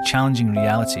faces a challenging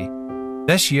reality.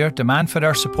 This year, demand for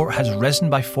our support has risen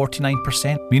by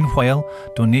 49%. Meanwhile,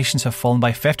 donations have fallen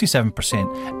by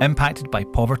 57%, impacted by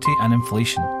poverty and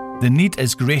inflation. The need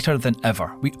is greater than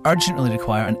ever. We urgently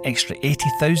require an extra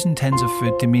 80,000 tins of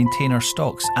food to maintain our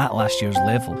stocks at last year's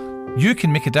level. You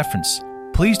can make a difference.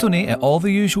 Please donate at all the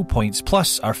usual points,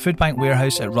 plus our food bank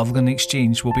warehouse at Rutherglen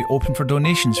Exchange will be open for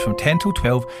donations from 10 till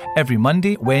 12 every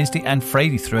Monday, Wednesday and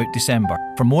Friday throughout December.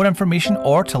 For more information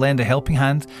or to lend a helping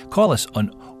hand, call us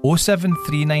on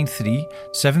 07393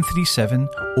 737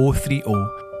 030.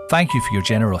 Thank you for your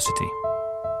generosity.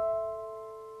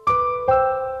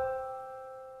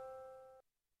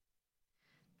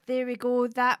 There we go.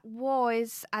 That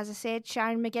was, as I said,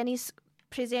 Sharon McGinney's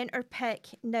presenter pick.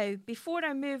 Now, before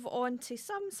I move on to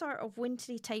some sort of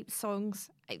wintry type songs,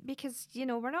 because, you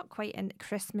know, we're not quite into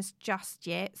Christmas just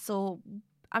yet, so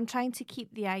I'm trying to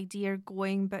keep the idea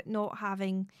going, but not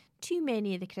having too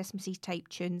many of the Christmassy type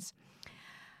tunes.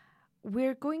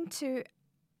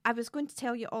 I was going to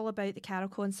tell you all about the carol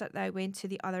concert that I went to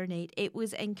the other night. It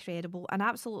was incredible, an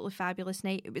absolutely fabulous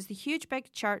night. It was the huge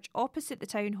big church opposite the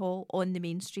town hall on the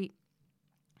main street.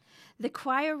 The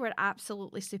choir were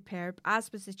absolutely superb,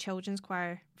 as was the children's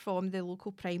choir from the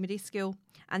local primary school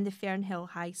and the Fernhill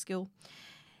High School.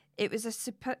 It was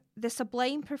the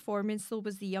sublime performance, though,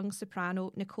 was the young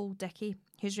soprano Nicole Dickey,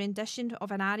 whose rendition of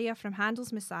an aria from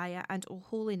Handel's Messiah and O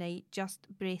Holy Night just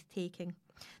breathtaking.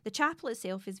 The chapel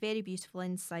itself is very beautiful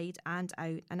inside and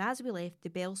out, and as we left, the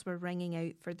bells were ringing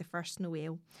out for the first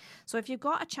Noel. So if you've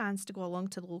got a chance to go along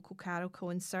to the local carol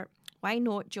concert, why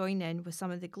not join in with some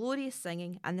of the glorious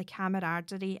singing and the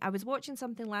camaraderie? I was watching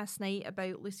something last night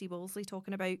about Lucy Wolseley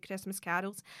talking about Christmas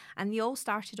carols, and they all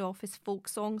started off as folk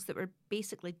songs that were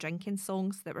basically drinking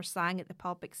songs that were sang at the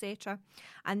pub, etc.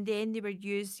 And then they were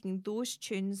using those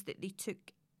tunes that they took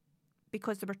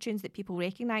because they were tunes that people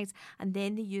recognise, and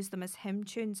then they used them as hymn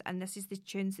tunes, and this is the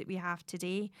tunes that we have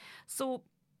today. So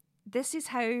this is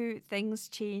how things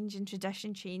change and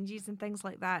tradition changes and things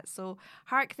like that. So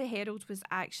Hark the Herald was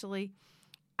actually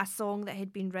a song that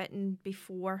had been written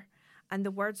before, and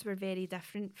the words were very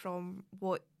different from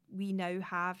what we now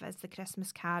have as the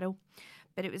Christmas Carol.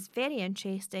 But it was very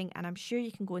interesting, and I'm sure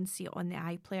you can go and see it on the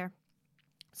iPlayer.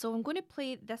 So I'm going to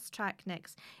play this track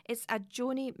next. It's a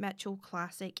Joni Mitchell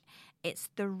classic. It's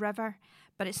The River,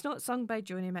 but it's not sung by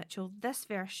Joni Mitchell. This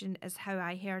version is how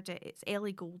I heard it. It's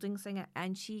Ellie Goulding singing it,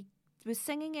 and she was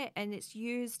singing it, and it's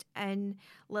used in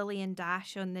Lily and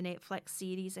Dash on the Netflix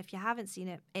series. If you haven't seen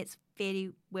it, it's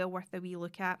very well worth a wee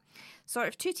look at. Sort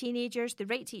of two teenagers, they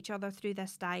write to each other through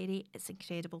this diary. It's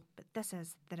incredible, but this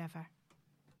is The River.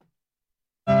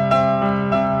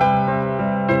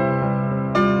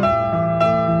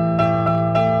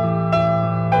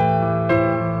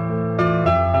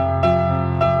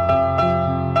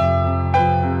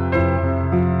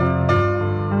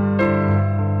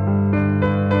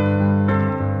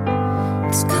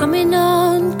 Coming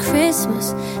on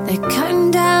Christmas, they're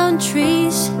cutting down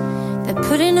trees, they're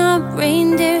putting up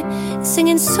reindeer,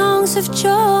 singing songs of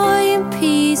joy and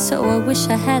peace. Oh, I wish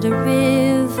I had a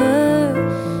river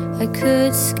I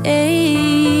could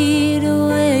skate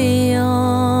away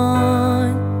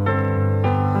on.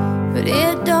 But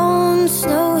it don't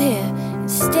snow here, it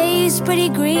stays pretty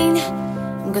green.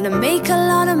 I'm gonna make a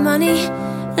lot of money,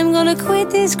 I'm gonna quit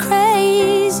this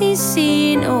crazy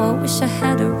scene. Oh, I wish I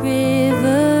had a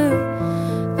river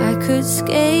I could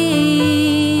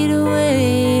skate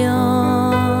away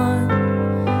on.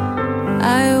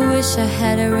 I wish I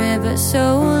had a river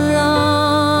so long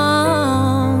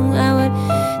I would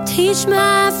teach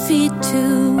my feet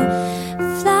to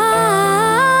fly.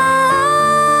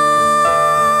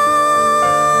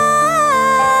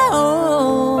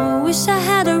 Oh, I wish I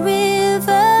had a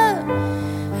river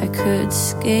I could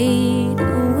skate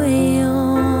away on.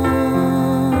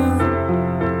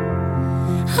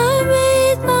 I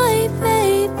made my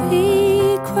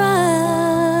baby cry.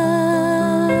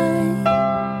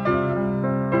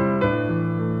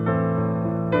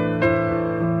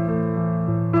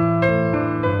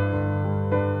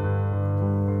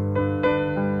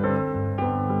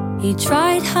 He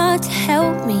tried hard to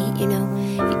help me, you know,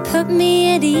 he put me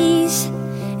at ease.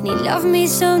 And he loved me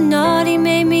so naughty,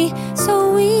 made me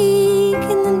so weak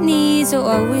in the knees. Oh,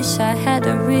 I wish I had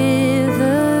a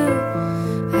river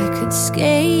I could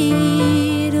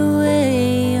skate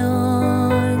away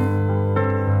on.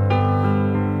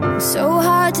 I'm so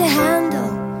hard to handle,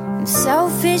 I'm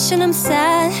selfish and I'm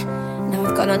sad. Now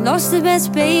I've gone and lost the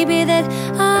best baby that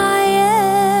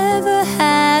I ever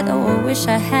had. Oh, I wish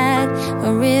I had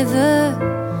a river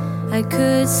I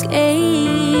could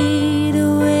skate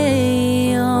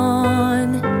away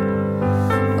on.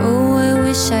 Oh, I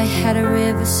wish I had a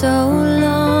river so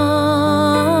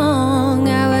long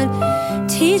I would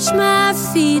teach my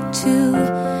feet to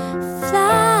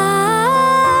fly.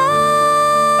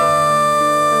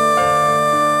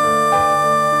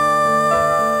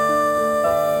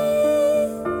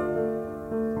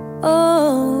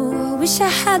 Oh, I wish I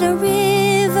had a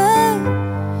river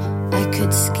I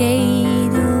could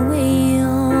skate away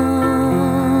on.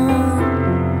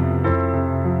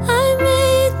 I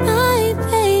made my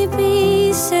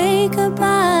baby say goodbye.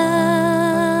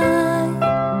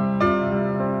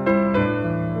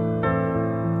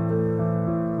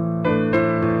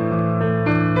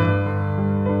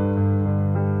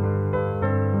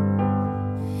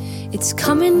 It's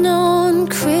coming on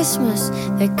Christmas,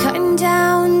 they're cutting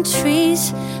down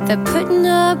trees, they're putting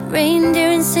up reindeer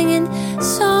and singing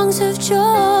songs of joy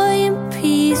and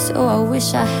peace. Oh, I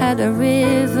wish I had a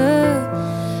river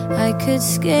I could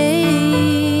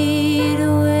skate away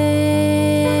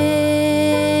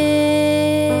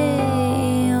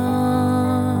on.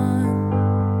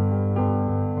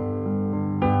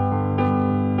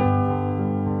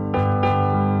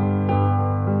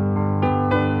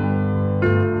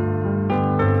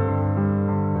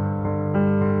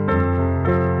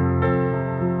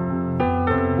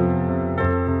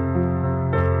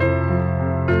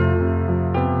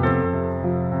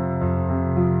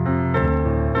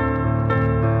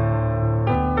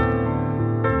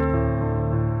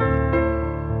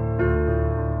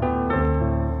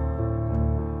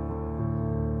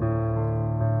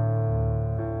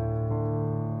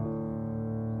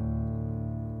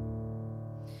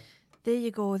 There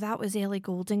you go. That was Ellie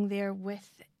Goulding there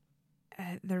with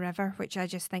The River, which I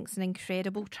just think is an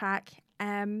incredible track.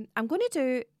 I'm going to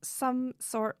do some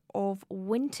sort of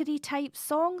wintry type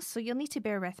songs, so you'll need to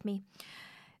bear with me.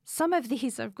 Some of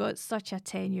these have got such a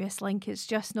tenuous link, it's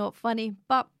just not funny,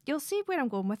 but you'll see where I'm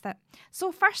going with it.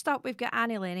 So first up, we've got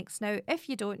Annie Lennox. Now, if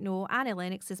you don't know, Annie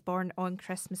Lennox is born on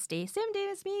Christmas Day. Same day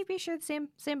as me, we share the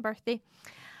same birthday.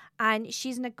 And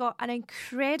she's got an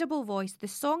incredible voice. The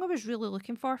song I was really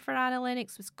looking for Annie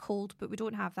Lennox was Cold, but we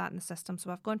don't have that in the system, so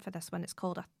I've gone for this one. It's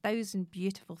called 1,000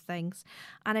 Beautiful Things.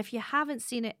 And if you haven't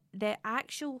seen it, the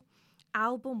actual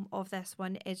album of this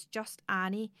one is just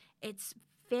Annie. It's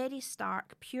very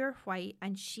stark, pure white,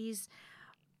 and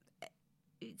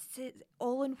it's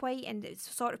all in white, and it's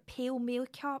sort of pale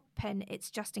makeup, and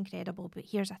it's just incredible. But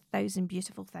here's 1,000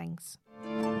 Beautiful Things.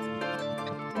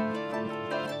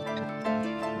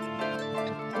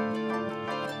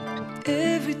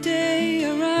 Every day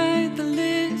I write the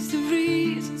list of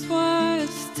reasons why I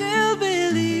still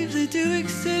believe they do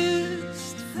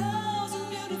exist. 1,000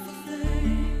 beautiful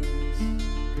things.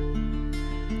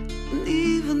 And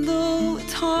even though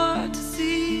it's hard to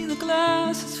see, the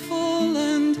glass is full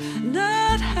and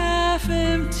not half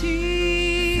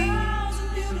empty.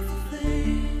 1,000 beautiful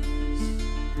things.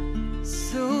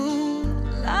 So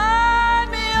light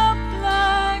me up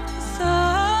like the sun.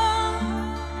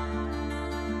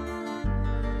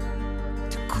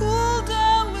 Cool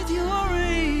down with your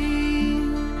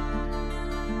rain.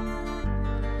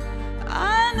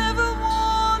 I never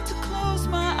want to close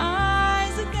my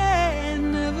eyes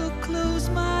again. Never close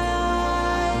my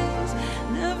eyes.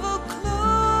 Never close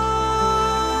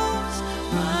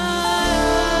my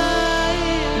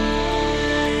eyes.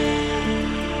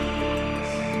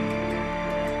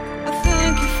 I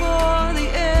thank you for the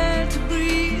air to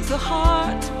breathe, the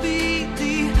heart to beat,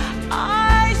 the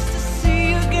eyes to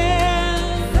see again.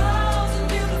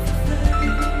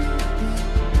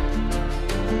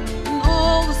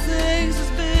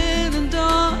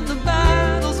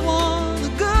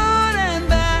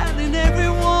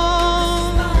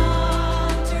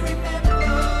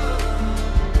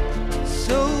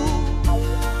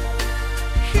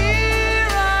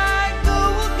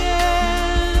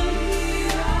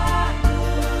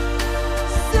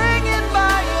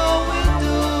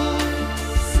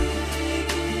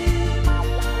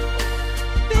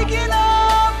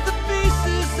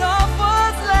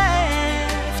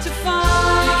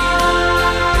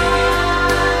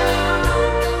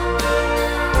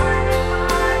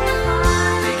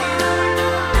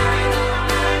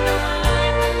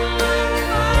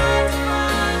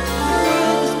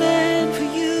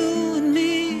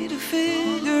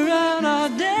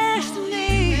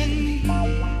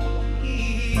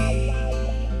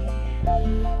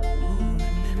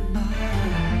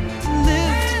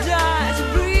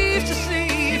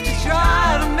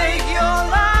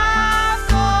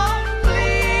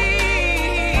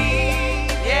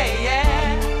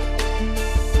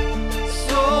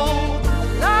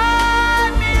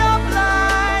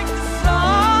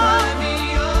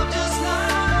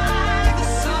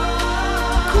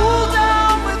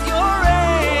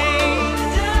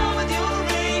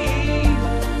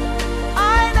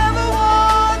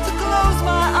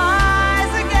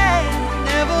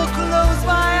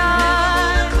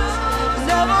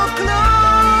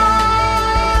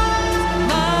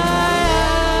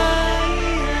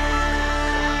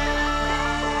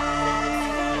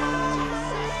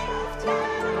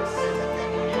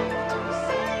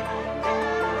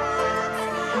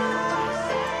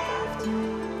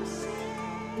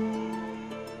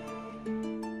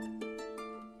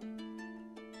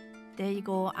 There you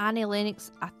go, Annie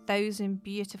Lennox, 1,000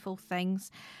 Beautiful Things.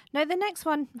 Now the next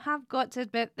one, I've got to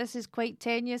admit, this is quite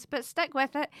tenuous, but stick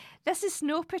with it. This is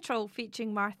Snow Patrol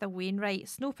featuring Martha Wainwright.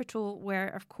 Snow Patrol were,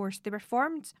 of course, they were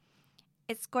formed.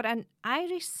 It's got an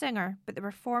Irish singer, but they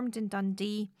were formed in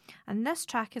Dundee. And this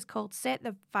track is called Set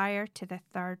the Fire to the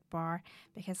Third Bar,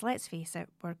 because let's face it,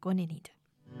 we're going to need it.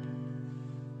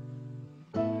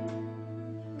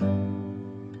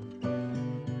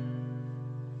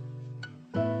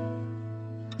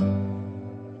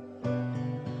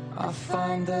 I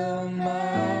find the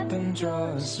map and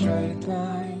draw a straight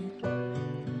line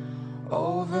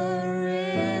over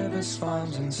rivers,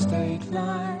 farms and state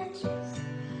lines.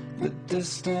 The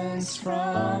distance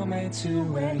from me to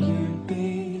where you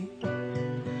be,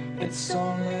 it's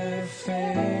only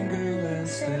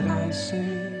fingerless that I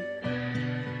see.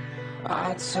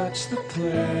 I touch the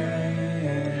place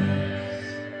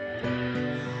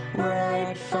where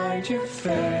I'd find your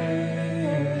face.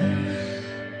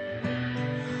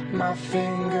 My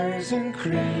fingers in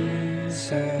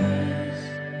creases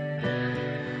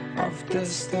of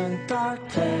distant dark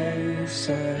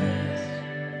places.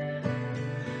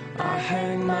 I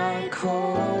hang my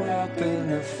coat up in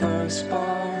the first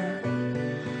bar.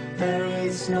 There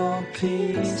is no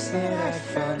peace that I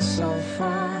found so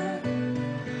far.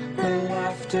 The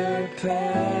laughter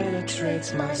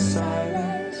penetrates my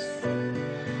silence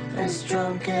as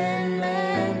drunken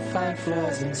men find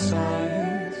flaws in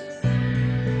science.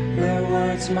 Their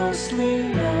words mostly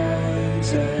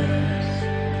noises,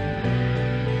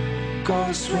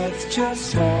 ghosts with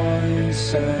just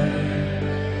voices.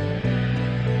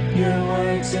 Your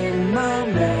words in my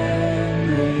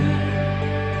memory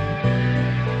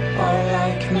are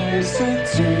like music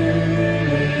to me.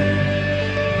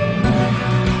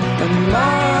 And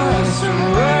miles from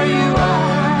where you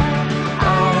are,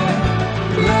 I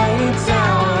lay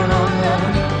down on the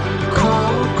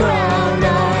cold ground.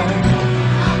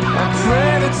 I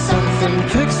pray that something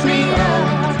picks me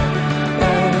up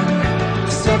and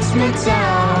sets me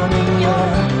down in your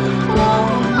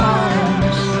warm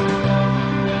arms.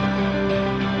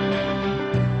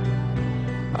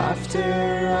 After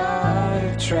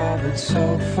I've traveled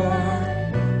so far,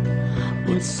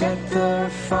 we'd set the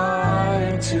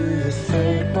fire to the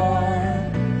third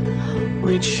bar.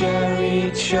 We'd share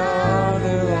each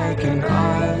other like an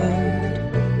island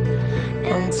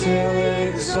until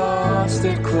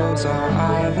exhausted close our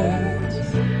eyelids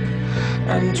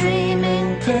and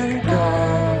dreaming pick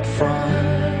up from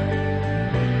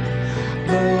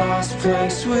the last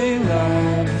place we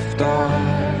left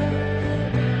off.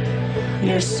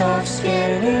 Your soft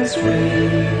skin is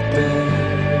weeping,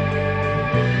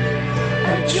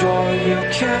 a joy you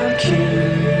can't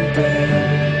keep it.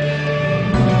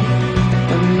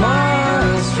 And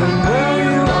miles from where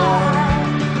you are,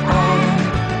 I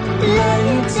lay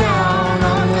down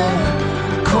on the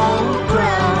cold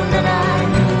ground. And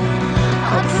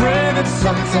I pray that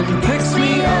something picks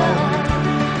me up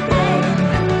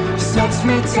and sets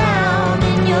me down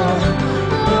in your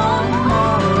warm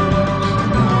arms.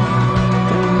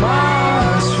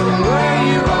 Miles from where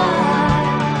you are,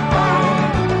 I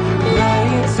lay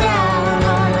down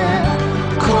on the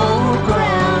cold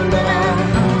ground. And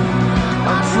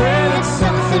I pray that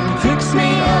something picks me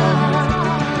up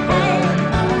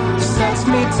and sets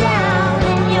me down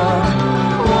in your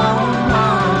warm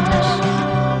arms.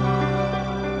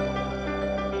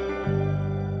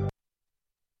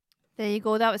 There you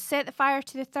go. That was Set the Fire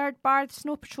to the Third Bar, the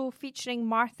Snow Patrol featuring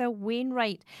Martha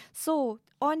Wainwright. So,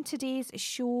 on today's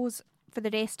shows for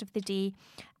the rest of the day,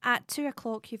 at 2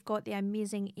 o'clock you've got the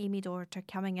amazing Amy Dorter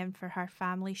coming in for her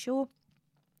family show.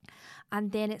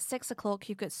 And then at 6 o'clock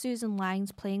you've got Susan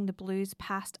Langs playing the blues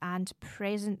past and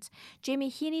present.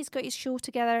 Jamie Heaney's got his show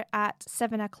together at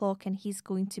 7 o'clock and he's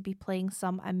going to be playing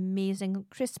some amazing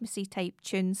Christmassy type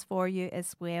tunes for you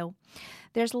as well.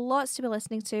 There's lots to be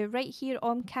listening to right here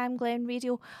on Cam Glen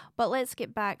Radio, but let's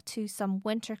get back to some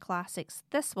winter classics.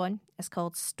 This one is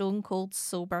called Stone Cold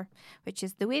Sober, which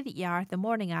is the way that you are the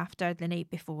morning after the night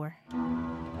before.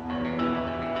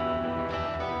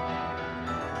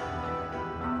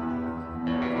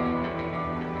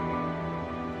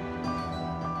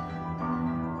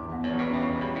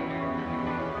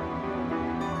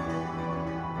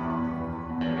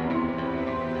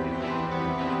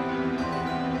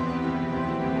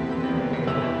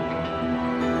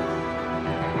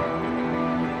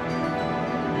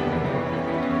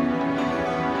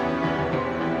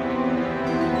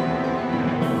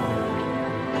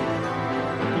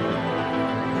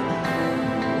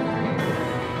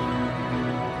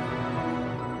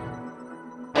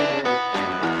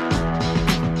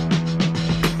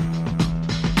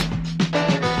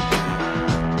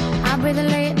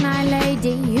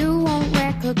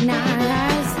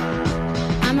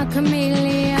 I'm a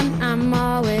chameleon, I'm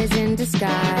always in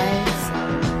disguise.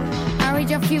 I read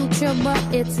your future, but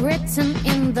it's written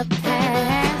in the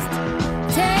past.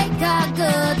 Take a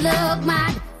good look,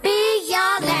 might be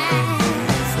your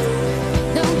last.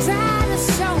 Don't try to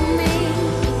show me,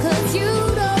 'cause you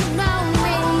don't know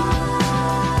me.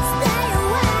 Stay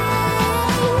away.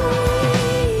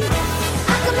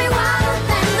 I could be wilder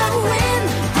than the wind,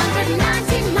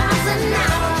 190 miles an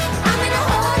hour. I'm in a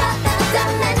whole other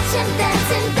dimension,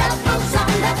 dancing doubles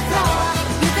on the floor.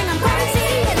 You think I'm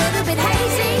crazy, a little bit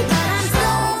hazy, but I'm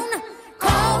stone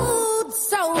cold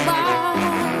sober.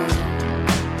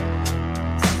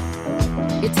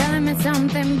 You're telling me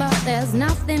something, but there's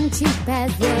nothing cheap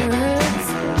as words.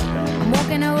 I'm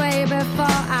walking away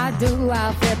before I do,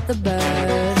 I'll flip the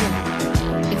bird.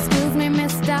 Excuse me,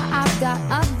 mister, I've got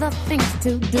other things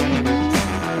to do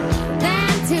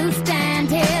than to stand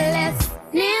here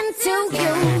listening to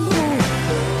you.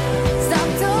 Stop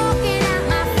talking at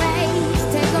my face,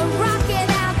 take a rocket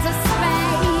out to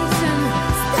space and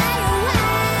stay away.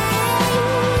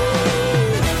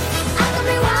 I could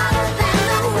be wilder than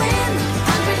the wind,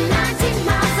 190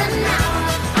 miles an hour.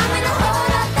 I'm in a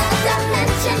whole other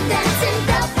dimension, dancing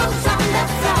doubles on the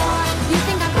floor. You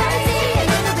think I'm crazy, a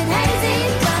little bit hazy,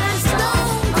 but I'm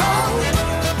stone cold.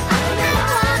 I could be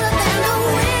wilder than the wind.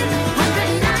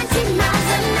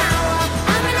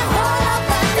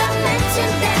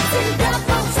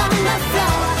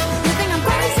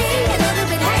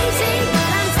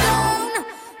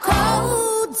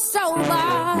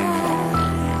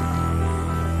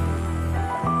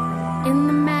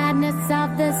 midst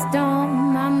of the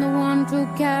storm, I'm the one to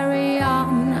carry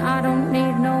on. I don't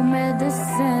need no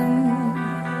medicine.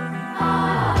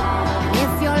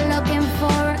 If you're looking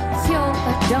for a cure,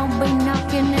 don't be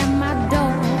knocking at my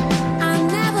door. I'll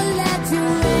never let you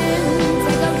in.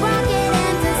 Take a rocket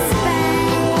into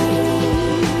space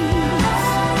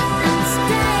and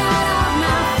stay out of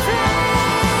my face.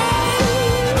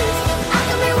 I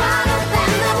can be wilder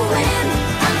than the wind,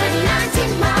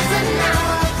 119 miles an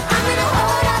hour. I'm in a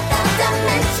hold of the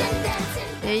dimension.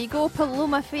 There you go,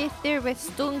 Paloma Faith there with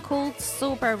Stone Cold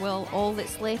Sober. Well, all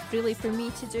that's left really for me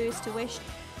to do is to wish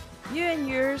you and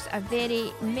yours a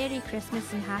very Merry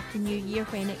Christmas and Happy New Year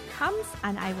when it comes,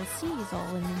 and I will see you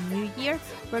all in the new year.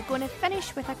 We're going to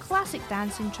finish with a classic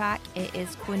dancing track. It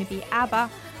is going to be ABBA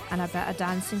and a bit of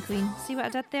Dancing Queen. See what I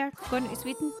did there? Going to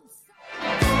Sweden?